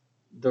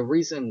 The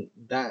reason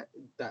that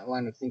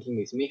line of thinking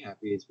makes me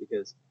happy is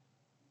because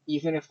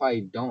even if I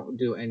don't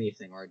do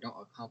anything or I don't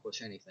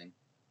accomplish anything,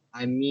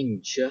 I mean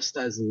just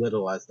as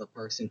little as the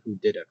person who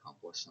did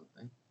accomplish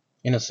something.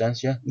 In a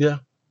sense, yeah. Yeah.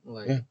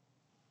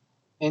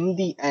 In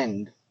the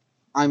end,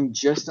 I'm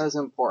just as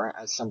important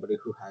as somebody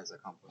who has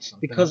accomplished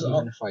something, because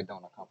even if I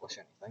don't accomplish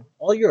anything.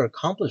 All your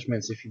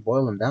accomplishments, if you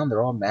boil them down,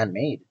 they're all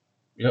man-made.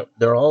 Yep.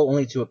 They're all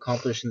only to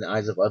accomplish in the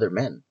eyes of other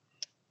men.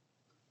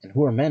 And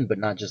who are men, but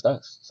not just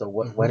us? So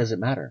why does it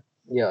matter?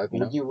 Yeah,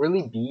 would you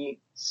really be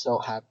so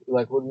happy?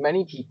 Like, would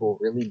many people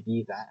really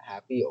be that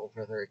happy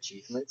over their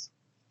achievements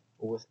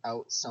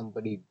without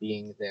somebody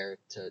being there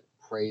to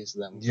praise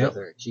them for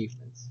their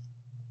achievements?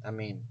 I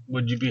mean,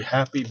 would you be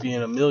happy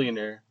being a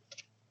millionaire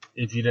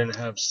if you didn't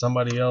have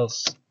somebody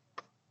else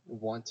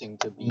wanting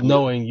to be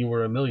knowing you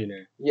were a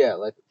millionaire? Yeah,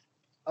 like,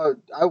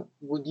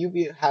 would you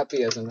be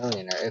happy as a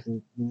millionaire if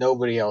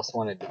nobody else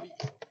wanted to be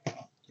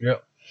you?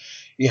 Yep.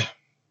 Yeah.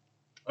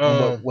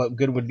 What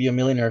good would be a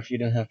millionaire if you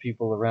didn't have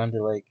people around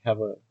to like have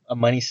a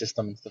money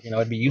system and stuff?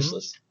 It'd be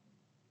useless.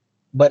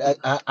 But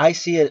I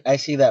see it. I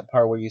see that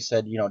part where you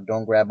said,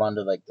 don't grab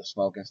onto like the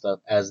smoke and stuff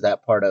as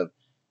that part of,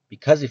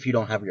 because if you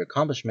don't have your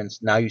accomplishments,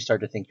 now you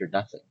start to think you're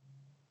nothing,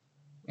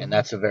 and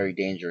that's a very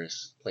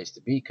dangerous place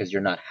to be, because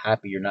you're not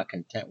happy, you're not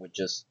content with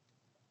just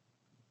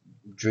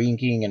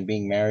drinking and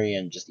being merry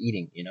and just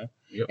eating. Yep.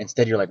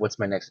 Instead, you're like, what's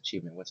my next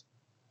achievement?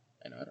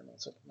 I don't know.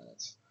 Something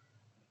that's.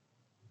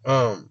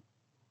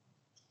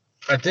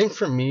 I think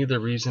for me, the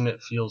reason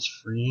it feels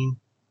freeing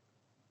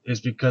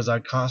is because I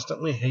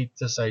constantly hate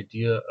this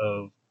idea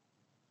of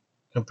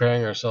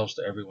comparing ourselves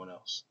to everyone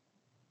else.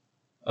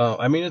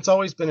 I mean, it's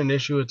always been an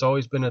issue. It's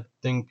always been a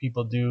thing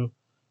people do.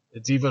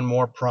 It's even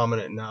more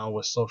prominent now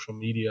with social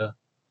media.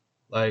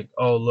 Like,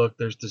 oh, look,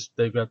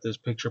 they've got this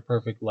picture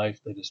perfect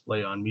life they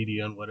display on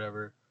media and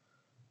whatever.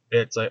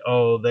 It's like,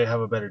 oh, they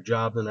have a better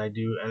job than I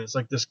do. And it's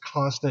like this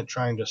constant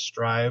trying to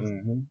strive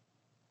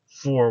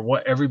for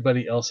what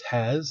everybody else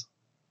has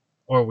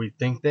or we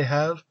think they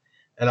have.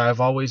 And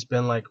I've always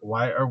been like,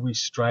 why are we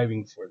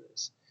striving for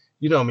this?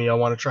 You know me, I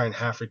want to try and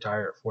half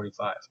retire at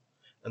 45.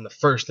 And the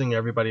first thing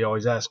everybody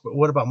always asks, but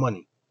what about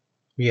money?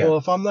 Yeah. Well,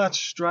 if I'm not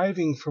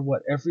striving for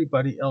what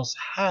everybody else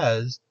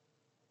has,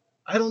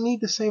 I don't need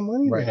the same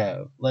money they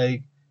have.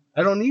 Like,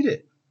 I don't need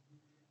it.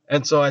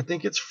 And so I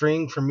think it's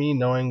freeing for me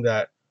knowing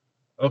that,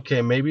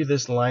 okay, maybe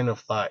this line of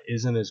thought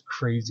isn't as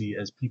crazy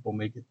as people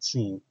make it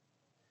seem.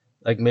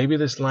 Like, maybe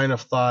this line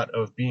of thought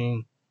of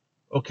being,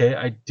 okay,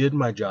 I did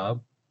my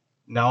job.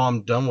 Now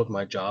I'm done with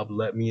my job.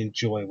 Let me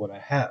enjoy what I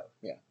have.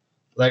 Yeah.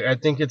 Like, I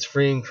think it's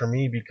freeing for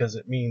me because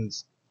it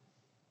means,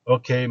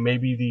 okay,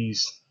 maybe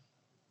these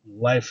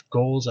life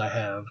goals I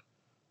have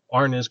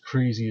aren't as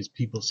crazy as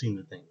people seem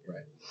to think.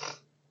 Right.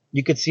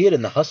 You could see it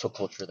in the hustle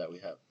culture that we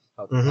have.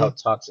 How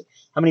toxic.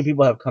 How many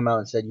people have come out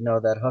and said,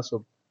 that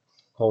hustle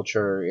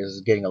culture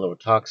is getting a little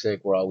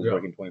toxic. We're always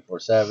working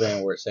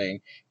 24/7. We're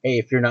saying, hey,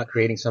 if you're not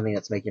creating something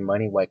that's making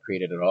money, why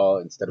create it at all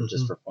instead of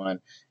just for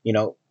fun?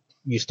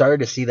 You started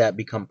to see that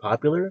become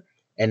popular,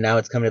 and now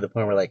it's coming to the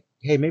point where like,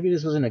 hey, maybe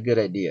this wasn't a good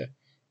idea.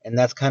 And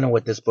that's kind of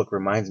what this book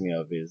reminds me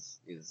of is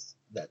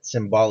that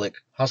symbolic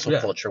hustle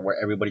culture where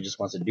everybody just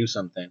wants to do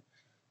something. And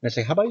it's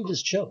like, how about you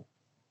just chill?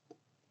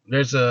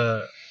 There's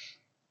a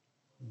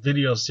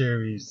video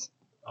series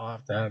I'll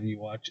have to have you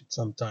watch it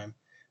sometime.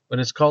 But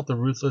it's called The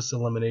Ruthless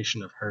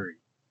Elimination of Hurry.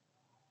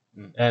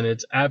 And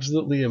it's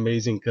absolutely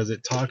amazing because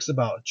it talks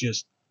about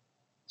just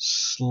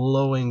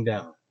slowing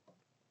down.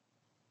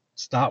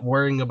 Stop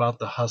worrying about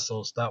the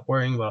hustle. Stop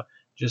worrying about,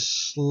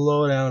 just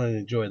slow down and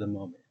enjoy the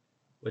moment,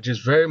 which is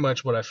very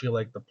much what I feel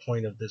like the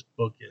point of this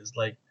book is.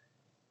 Like,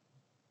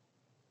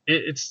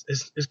 it's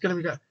gonna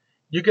be.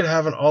 You could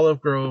have an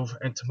olive grove,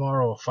 and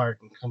tomorrow a fire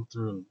can come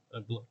through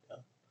and blow it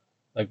down,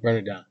 like burn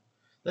it down.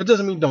 That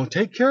doesn't mean don't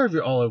take care of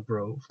your olive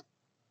grove,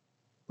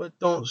 but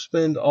don't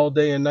spend all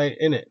day and night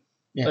in it.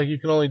 Yeah. Like, you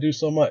can only do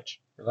so much.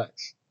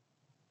 Relax.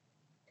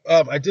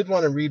 I did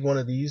want to read one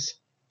of these.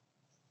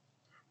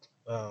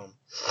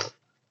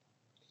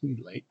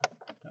 Late.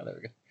 Oh, there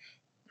we go.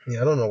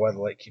 Yeah, I don't know why the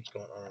light keeps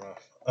going on and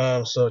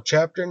off. So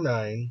chapter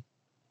 9,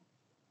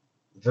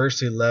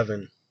 verse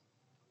 11.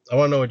 I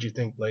want to know what you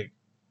think, Blake.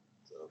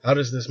 How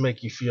does this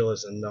make you feel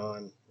as a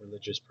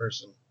non-religious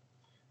person?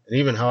 And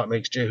even how it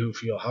makes Jehu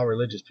feel, how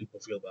religious people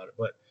feel about it.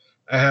 But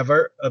I have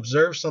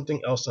observed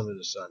something else under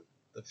the sun.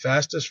 The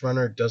fastest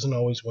runner doesn't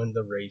always win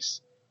the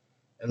race,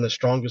 and the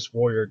strongest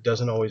warrior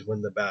doesn't always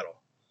win the battle.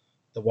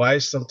 The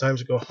wise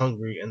sometimes go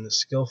hungry, and the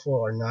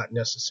skillful are not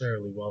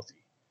necessarily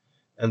wealthy.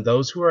 And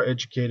those who are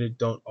educated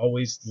don't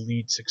always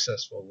lead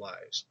successful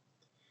lives.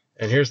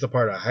 And here's the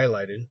part I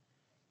highlighted.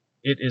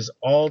 It is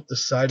all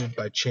decided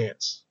by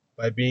chance,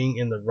 by being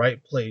in the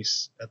right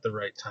place at the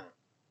right time.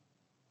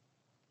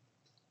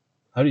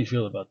 How do you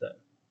feel about that?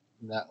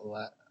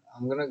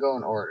 I'm gonna go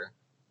in order.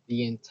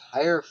 The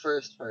entire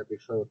first part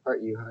before the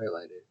part you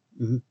highlighted,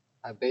 Mhm.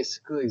 I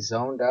basically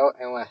zoned out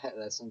and went,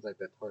 that sounds like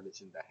the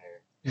tortoise in the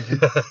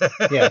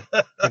hare. Yeah,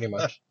 pretty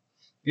much.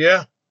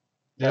 Yeah.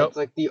 Yep. That's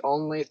like the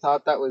only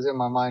thought that was in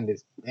my mind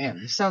is, damn,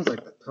 this sounds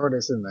like the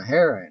tortoise in the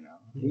hare right now.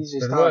 He's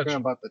just Pretty talking much.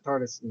 about the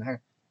tortoise in the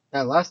hare.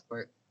 That last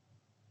part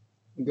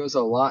goes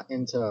a lot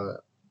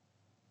into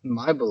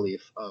my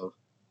belief of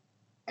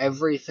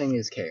everything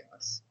is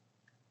chaos.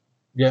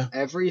 Yeah.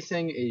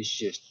 Everything is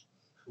just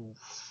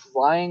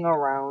flying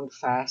around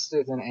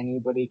faster than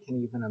anybody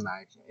can even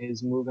imagine. It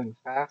is moving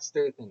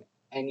faster than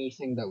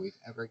anything that we've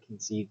ever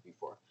conceived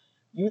before.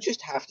 You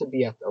just have to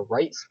be at the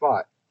right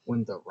spot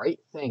when the right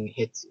thing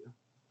hits you.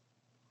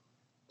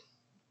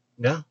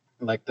 Yeah.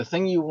 Like, the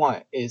thing you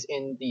want is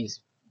in these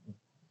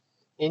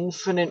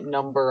infinite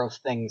number of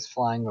things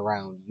flying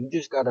around. You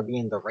just gotta be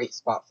in the right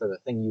spot for the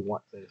thing you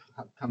want to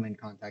come in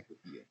contact with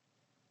you.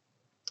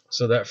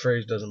 So that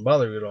phrase doesn't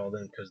bother you at all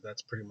then, because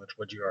that's pretty much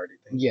what you already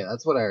think. Yeah,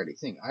 that's what I already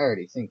think. I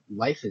already think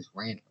life is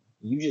random.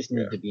 You just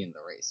need Yeah. to be in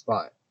the right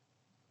spot.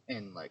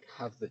 And, like,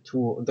 have the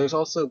tool. There's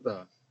also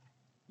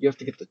you have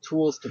to get the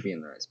tools to be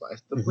in the right spot.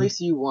 If the Mhm.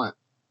 place you want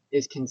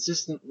is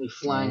consistently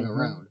flying Mhm.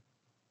 around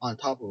on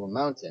top of a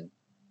mountain,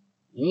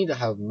 you need to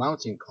have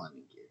mountain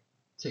climbing gear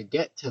to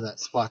get to that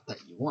spot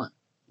that you want.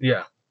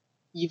 Yeah.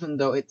 Even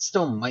though it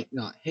still might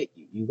not hit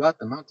you. You got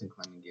the mountain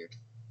climbing gear.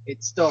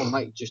 It still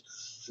might just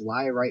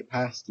fly right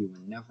past you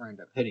and never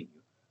end up hitting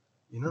you.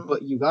 You know?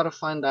 But you gotta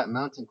find that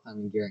mountain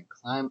climbing gear and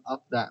climb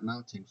up that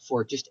mountain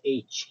for just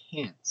a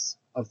chance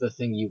of the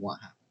thing you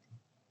want happening.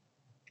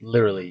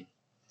 Literally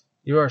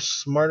You are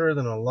smarter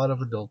than a lot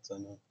of adults I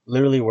know.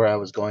 where I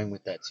was going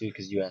with that too,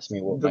 because you asked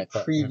me what my The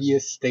thought.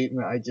 previous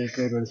statement I just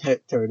made was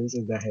hit tortoise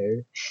in the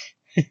hair.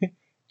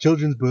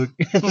 Children's book.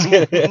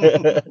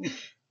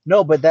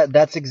 No, but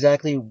that's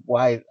exactly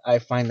why I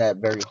find that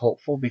very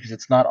hopeful, because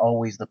it's not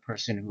always the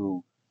person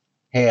who,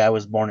 hey, I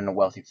was born in a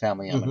wealthy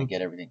family, I'm gonna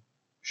get everything.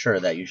 Sure,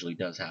 that usually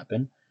does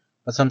happen,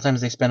 but sometimes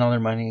they spend all their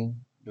money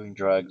doing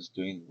drugs,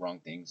 doing wrong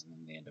things, and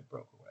then they end up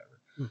broke or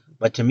whatever.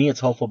 But to me, it's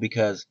hopeful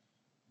because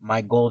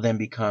my goal then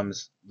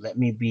becomes, let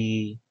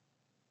me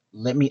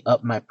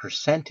up my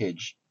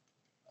percentage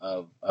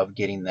of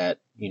getting that,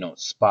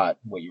 spot,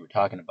 what you were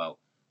talking about,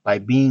 by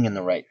being in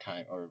the right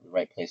time or the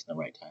right place in the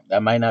right time.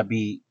 That might not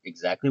be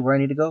exactly where I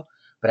need to go,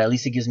 but at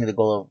least it gives me the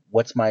goal of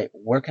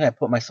where can I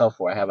put myself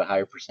where I have a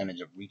higher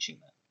percentage of reaching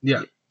that.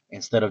 Yeah.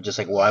 Instead of just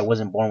like, well, I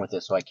wasn't born with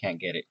it, so I can't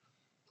get it.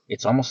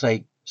 It's almost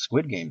like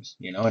Squid Games,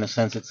 in a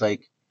sense. It's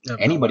like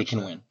anybody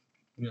can win.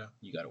 Yeah.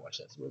 You got to watch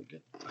that. It's really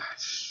good.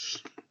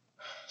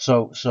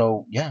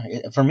 So yeah,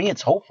 for me,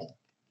 it's hopeful.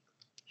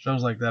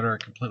 Shows like that are a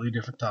completely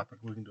different topic.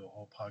 We can do a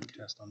whole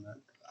podcast on that.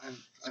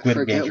 I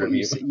forget what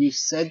you said. You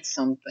said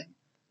something,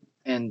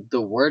 and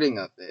the wording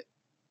of it.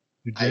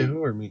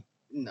 Jehu or me?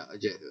 No,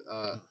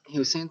 Jehu. He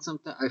was saying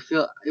something. I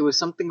feel it was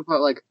something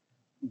about like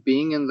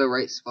being in the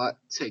right spot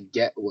to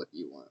get what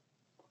you want.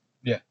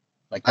 Yeah,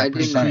 like that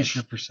percentage. Increase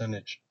your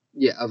percentage.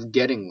 Yeah, of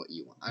getting what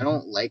you want. I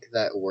don't like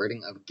that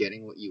wording of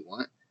getting what you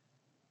want,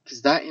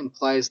 because that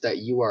implies that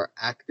you are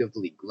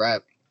actively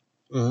grabbing.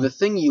 The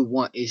thing you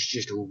want is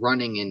just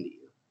running into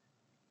you,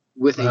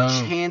 with a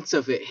chance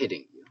of it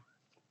hitting you.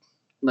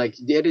 Like,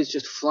 it is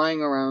just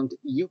flying around.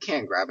 You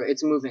can't grab it.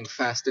 It's moving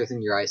faster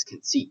than your eyes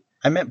can see.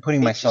 I meant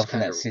putting myself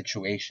in that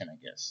situation, I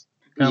guess.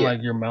 Kind of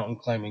like your mountain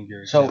climbing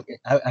gear. So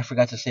I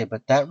forgot to say it,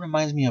 but that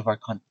reminds me of our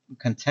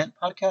content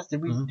podcast.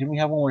 Did we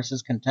have one where it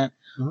says content?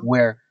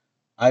 Where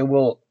I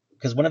will,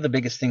 because one of the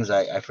biggest things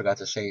I forgot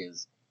to say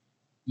is,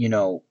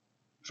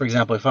 for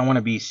example, if I want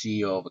to be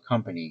CEO of a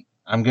company,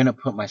 I'm gonna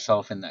put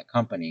myself in that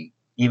company,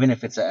 even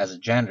if it's as a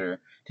janitor,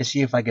 to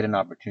see if I get an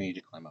opportunity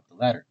to climb up the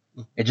ladder.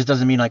 It just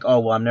doesn't mean like, oh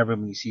well, I'm never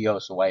gonna be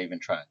CEO, so why even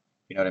try?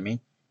 You know what I mean?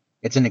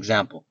 It's an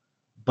example.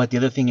 But the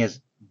other thing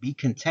is, be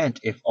content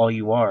if all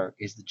you are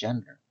is the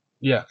janitor.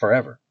 Yeah.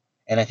 Forever.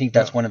 And I think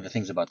that's one of the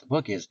things about the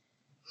book is,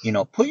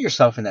 put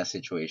yourself in that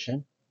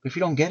situation. But if you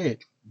don't get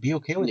it, be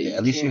okay with it.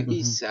 At least can't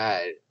be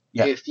sad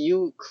if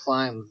you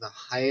climb the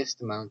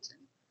highest mountain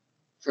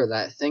for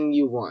that thing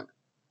you want.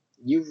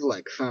 You've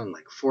like found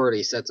like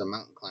 40 sets of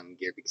mountain climbing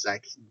gear because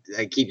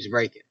that keeps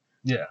breaking.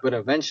 Yeah. But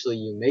eventually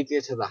you make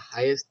it to the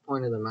highest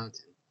point of the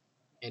mountain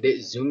and it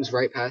zooms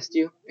right past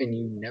you and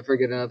you never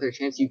get another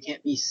chance. You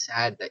can't be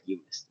sad that you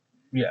missed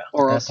it. Yeah.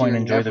 Or At else that point,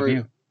 you're enjoy never, the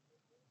view.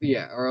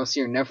 Yeah, or else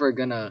you're never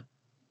gonna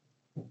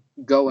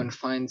go and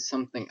find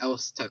something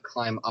else to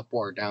climb up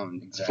or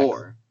down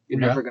for. You're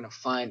never gonna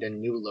find a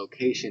new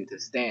location to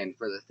stand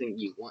for the thing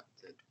you want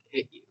to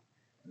hit you.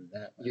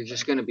 You're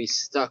just gonna be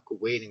stuck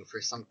waiting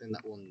for something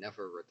that will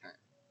never return.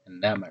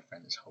 And that, my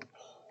friend, is hope.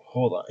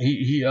 Hold on.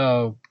 He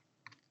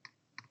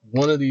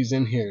one of these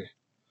in here,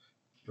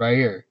 right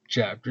here,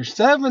 chapter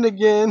 7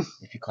 again.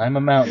 If you climb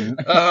a mountain,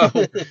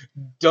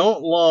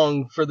 Don't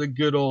long for the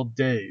good old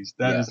days.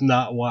 That is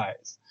not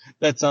wise.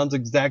 That sounds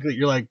exactly.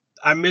 You're like,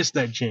 I missed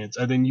that chance,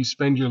 and then you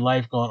spend your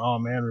life going, oh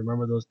man,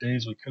 remember those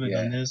days we could have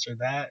done this or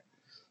that.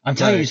 I'm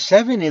telling you,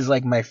 7 is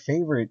like my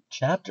favorite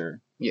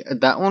chapter. Yeah,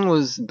 that one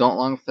was don't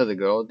long for the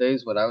good old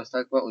days. What I was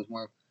talking about was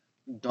more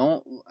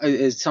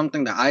is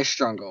something that I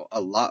struggle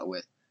a lot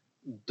with.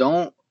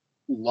 Don't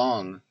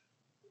long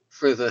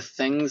for the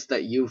things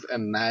that you've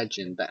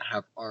imagined that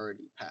have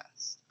already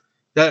passed.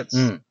 That's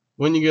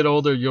when you get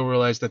older, you'll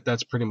realize that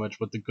that's pretty much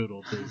what the good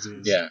old days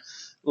is. Yeah.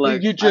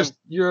 Like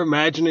you're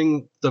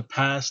imagining the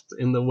past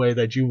in the way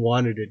that you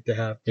wanted it to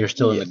happen. You're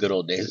still in the good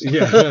old days.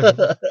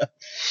 Yeah.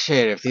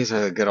 Shit, if these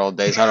are the good old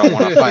days, I don't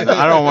want to find them.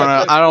 I don't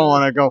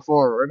want to go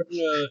forward.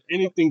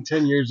 Anything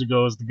 10 years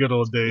ago is the good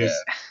old days.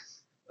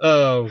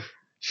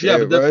 Yeah,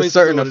 but definitely it's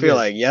starting to feel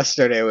like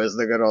yesterday was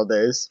the good old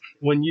days.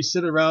 When you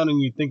sit around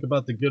and you think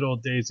about the good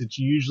old days, it's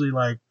usually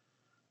like,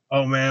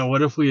 oh man,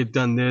 what if we had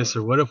done this,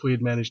 or what if we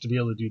had managed to be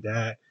able to do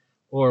that,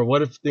 or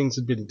what if things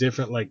had been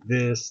different like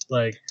this?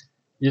 Like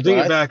you're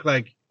thinking back,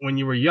 like when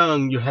you were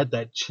young, you had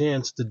that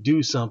chance to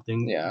do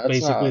something. Yeah,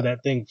 basically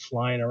that thing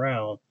flying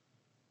around,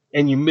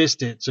 and you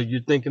missed it. So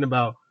you're thinking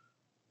about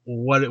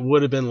what it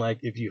would have been like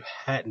if you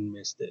hadn't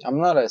missed it.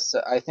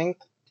 I think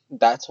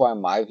that's why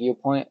my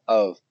viewpoint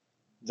of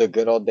the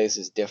good old days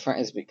is different,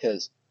 is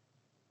because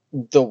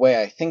the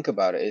way I think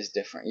about it is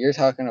different. You're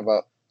talking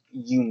about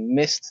you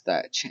missed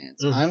that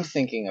chance. I'm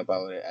thinking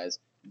about it as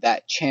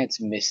that chance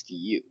missed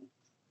you.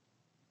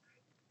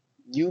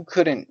 You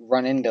couldn't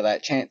run into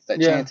that chance.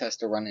 That chance has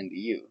to run into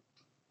you.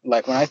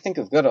 Like when I think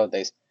of good old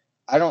days,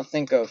 I don't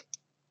think of,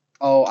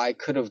 oh, I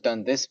could have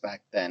done this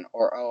back then,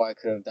 or oh, I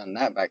could have done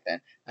that back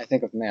then. I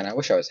think of, man, I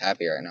wish I was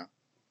happy right now.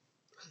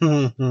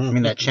 I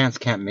mean, that chance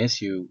can't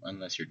miss you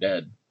unless you're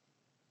dead.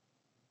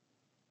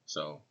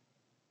 So,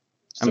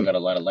 still got a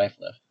lot of life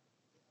left.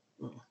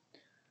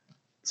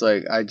 It's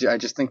like I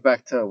just think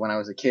back to when I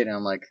was a kid, and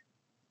I'm like,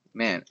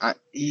 man,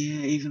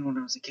 even when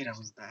I was a kid, I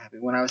wasn't that happy.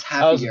 When I was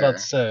happier, I was about to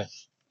say,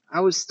 I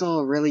was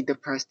still a really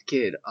depressed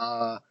kid.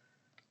 But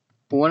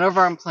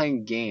whenever I'm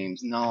playing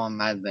games, no, I'm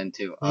mad then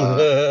too.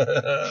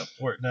 Fortnite,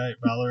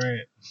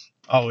 Valorant,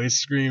 always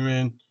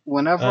screaming.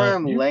 Whenever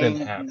I'm laying,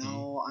 happy.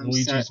 I'm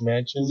Luigi's sad.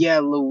 Mansion. Yeah,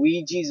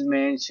 Luigi's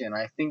Mansion.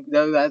 I think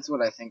that's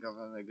what I think of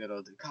as a good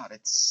old. God,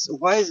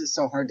 why is it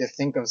so hard to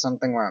think of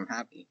something where I'm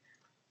happy?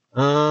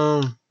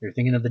 You're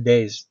thinking of the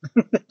days.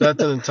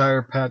 That's an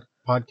entire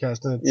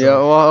podcast in itself. Yeah,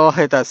 well, I'll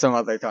hit that some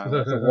other time.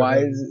 Why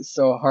is it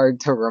so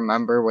hard to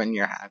remember when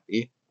you're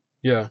happy?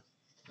 Yeah.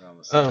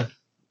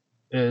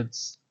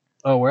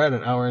 We're at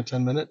an hour and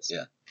 10 minutes.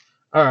 Yeah.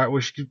 All right,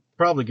 we should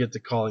probably get to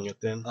calling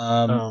it then.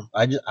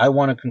 I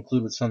want to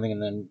conclude with something,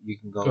 and then you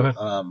can go. Go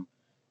ahead.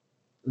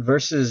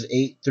 Verses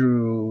 8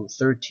 through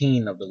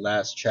 13 of the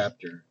last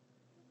chapter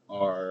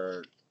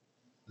are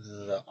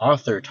the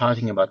author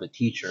talking about the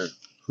teacher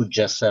who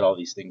just said all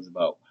these things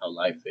about how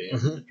life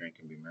is, and drink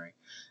and be merry.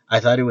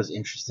 I thought it was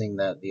interesting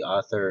that the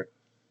author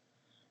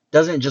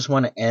doesn't just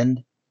want to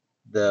end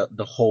the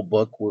whole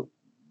book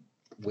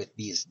with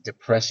these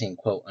depressing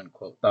quote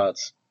unquote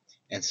thoughts.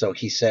 And so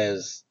he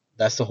says,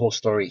 that's the whole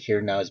story.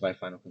 Here now is my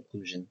final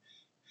conclusion.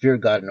 Fear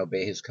God and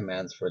obey his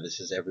commands, for this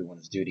is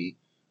everyone's duty.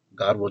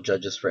 God will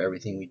judge us for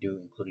everything we do,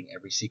 including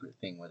every secret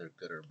thing, whether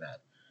good or bad.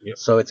 Yep.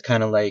 So it's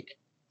kind of like,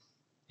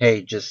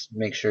 hey, just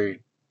make sure,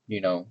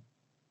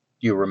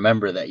 you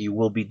remember that you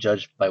will be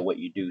judged by what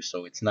you do.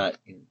 So it's not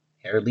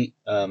inherently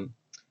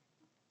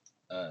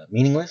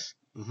meaningless.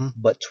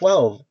 But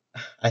 12,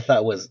 I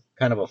thought was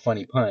kind of a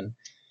funny pun,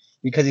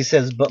 because he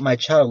says, but my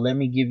child, let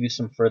me give you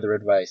some further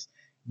advice.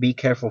 Be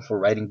careful, for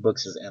writing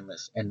books is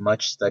endless, and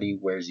much study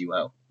wears you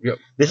out. Yep.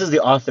 This is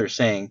the author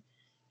saying,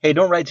 hey,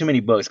 don't write too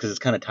many books because it's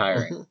kind of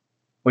tiring,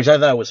 which I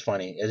thought was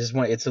funny.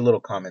 It's a little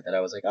comment that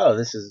I was like, oh,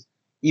 this is,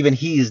 even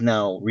he's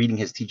now reading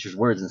his teacher's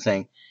words and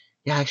saying,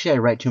 Yeah, actually, I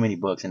write too many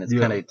books, and it's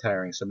Yeah. kind of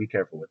tiring. So be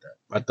careful with that.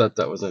 I thought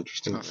that was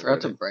interesting. I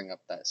forgot to bring up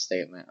that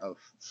statement of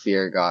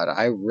fear God.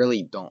 I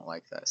really don't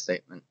like that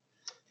statement.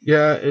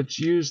 Yeah, it's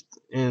used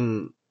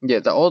in. Yeah,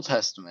 the Old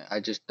Testament.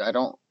 I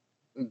don't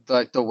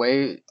like the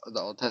way the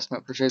Old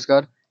Testament portrays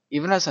God.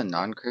 Even as a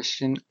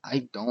non-Christian,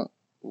 I don't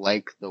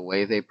like the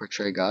way they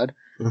portray God.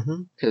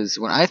 Mm-hmm. Because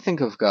when I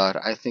think of God,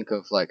 I think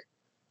of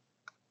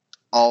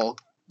all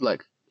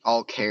like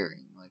all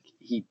caring. Like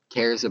He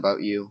cares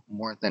about you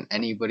more than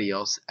anybody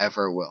else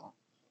ever will.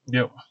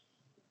 Yep.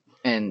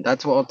 And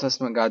that's what Old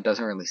Testament God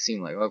doesn't really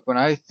seem like. Like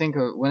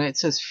when it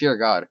says fear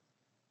God,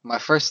 my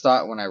first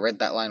thought when I read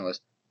that line was,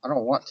 I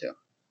don't want to.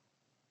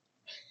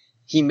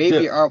 He may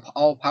be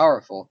all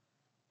powerful.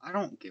 I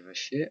don't give a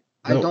shit.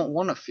 I Nope. don't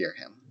want to fear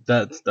him.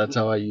 That's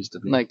how I used to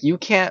be. Like, you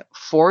can't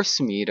force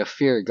me to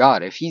fear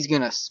God. If he's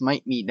gonna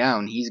smite me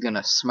down, he's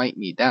gonna smite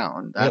me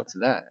down. That's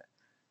that.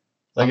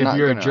 Like, I'm if not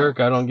you're a gonna- jerk,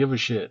 I don't give a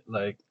shit.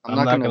 Like, I'm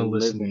I'm not not gonna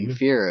listen live to in you.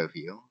 fear of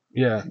you.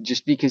 Yeah.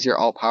 Just because you're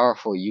all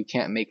powerful, you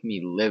can't make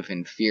me live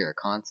in fear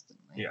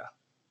constantly. Yeah.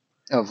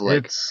 Of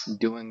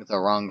doing the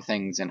wrong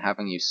things and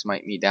having you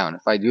smite me down.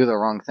 If I do the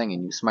wrong thing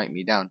and you smite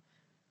me down,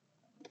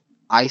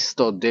 I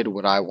still did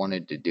what I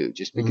wanted to do.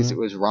 Just because it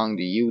was wrong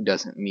to you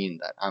doesn't mean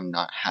that I'm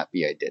not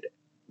happy I did it.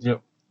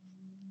 Yep.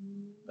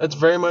 That's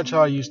very much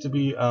how I used to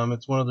be.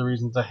 It's one of the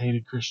reasons I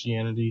hated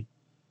Christianity.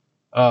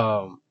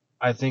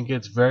 I think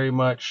it's very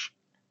much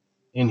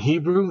in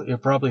Hebrew.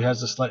 It probably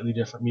has a slightly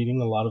different meaning.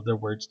 A lot of their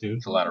words do.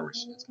 It's a lot of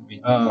respect. It's gonna be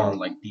more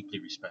like deeply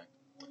respect.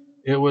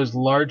 It was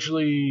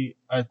largely,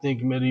 I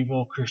think,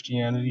 medieval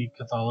Christianity,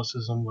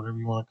 Catholicism, whatever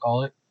you want to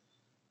call it,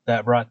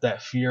 that brought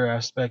that fear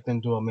aspect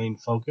into a main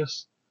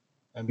focus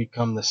and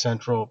became the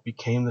central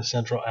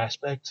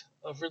aspect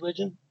of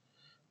religion.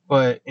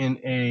 But in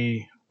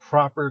a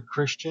proper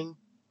Christian,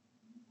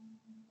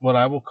 what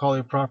I will call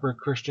a proper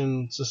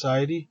Christian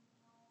society,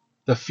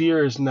 the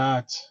fear is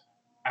not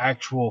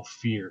actual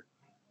fear.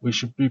 We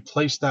should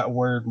replace that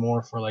word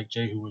more for, like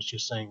Jehu was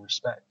just saying,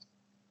 respect.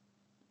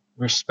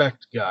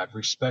 Respect God.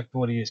 Respect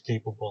what he is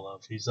capable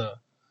of. He's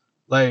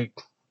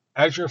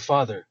as your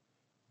father,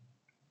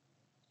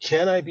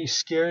 can I be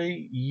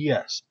scary?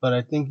 Yes. But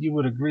I think you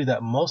would agree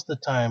that most of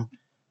the time,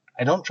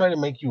 I don't try to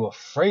make you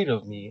afraid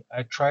of me.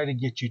 I try to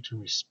get you to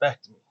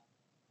respect me.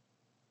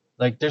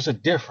 Like, there's a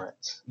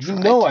difference.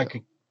 I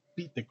could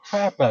beat the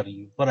crap out of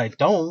you, but I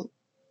don't.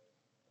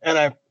 And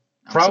I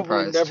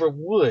probably never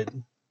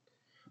would.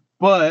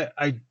 But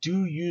I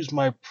do use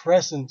my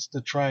presence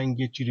to try and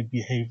get you to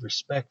behave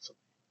respectfully.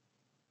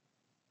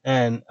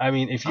 And, I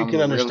mean, if you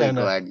can understand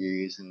I'm really glad you're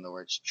using the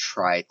words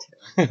try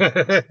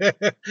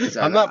to.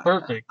 I'm not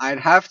perfect. I'd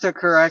have to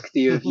correct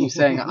you if you're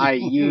saying I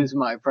use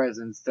my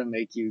presence to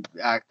make you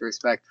act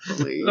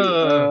respectfully.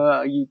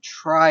 You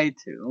try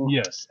to.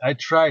 Yes, I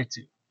try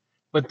to.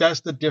 But that's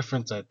the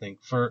difference, I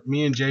think. For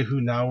me and Jehu,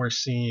 now we're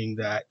seeing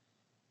that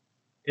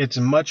it's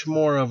much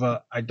more of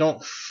I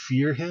don't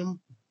fear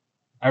him.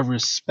 I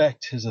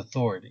respect his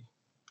authority.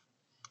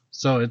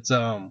 So it's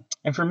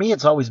And for me,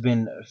 it's always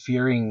been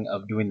fearing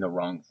of doing the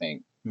wrong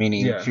thing.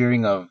 Meaning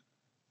fearing of,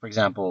 for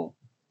example,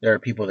 there are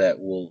people that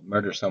will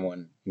murder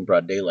someone in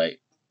broad daylight,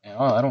 and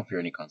I don't fear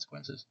any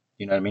consequences.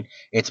 You know what I mean?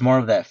 It's more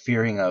of that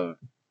fearing of,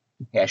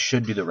 hey, I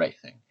should do the right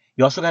thing.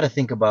 You also got to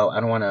think about. I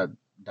don't want to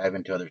dive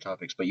into other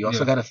topics, but you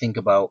also got to think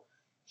about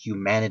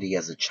humanity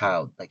as a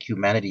child, like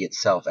humanity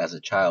itself as a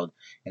child.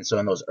 And so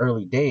in those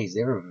early days,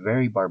 they were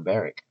very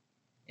barbaric,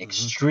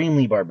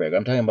 extremely barbaric.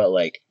 I'm talking about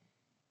like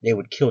they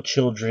would kill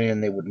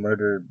children, they would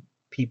murder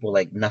people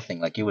like nothing,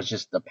 like it was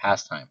just a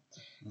pastime.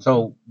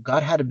 So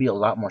God had to be a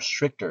lot more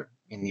stricter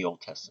in the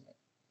Old Testament.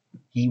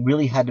 He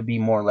really had to be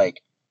more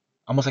like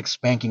almost like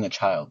spanking a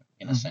child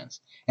in a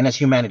sense. And as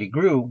humanity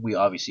grew, we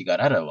obviously got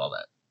out of all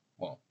that.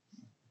 Well,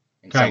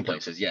 in some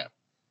places, yeah.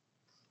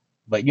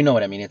 But you know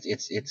what I mean?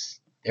 It's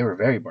they were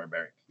very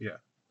barbaric. Yeah.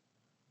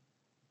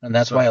 And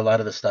that's why a lot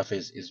of the stuff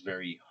is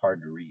very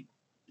hard to read.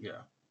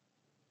 Yeah.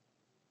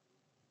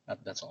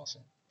 That's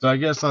awesome. So I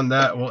guess on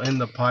that we'll end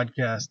the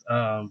podcast.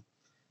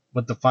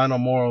 With the final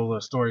moral of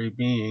the story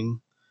being,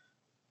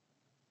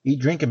 eat,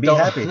 drink, and be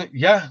happy.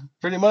 Yeah,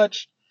 pretty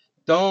much.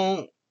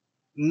 Don't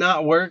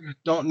not work.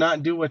 Don't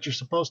not do what you're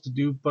supposed to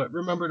do. But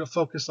remember to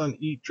focus on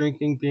eat,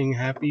 drinking, being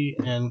happy,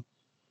 and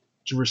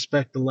to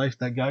respect the life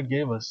that God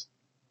gave us.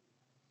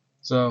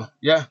 So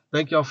yeah,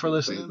 thank y'all for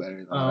listening. Way better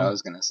than what I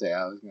was gonna say.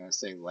 I was gonna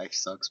say life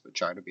sucks, but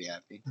try to be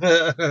happy.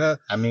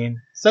 I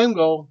mean, same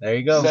goal. There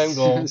you go. Same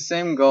goal.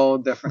 Same goal,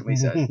 differently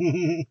said.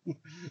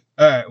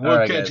 All right,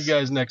 we'll catch you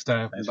guys next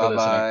time. Thanks for listening.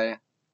 Bye bye.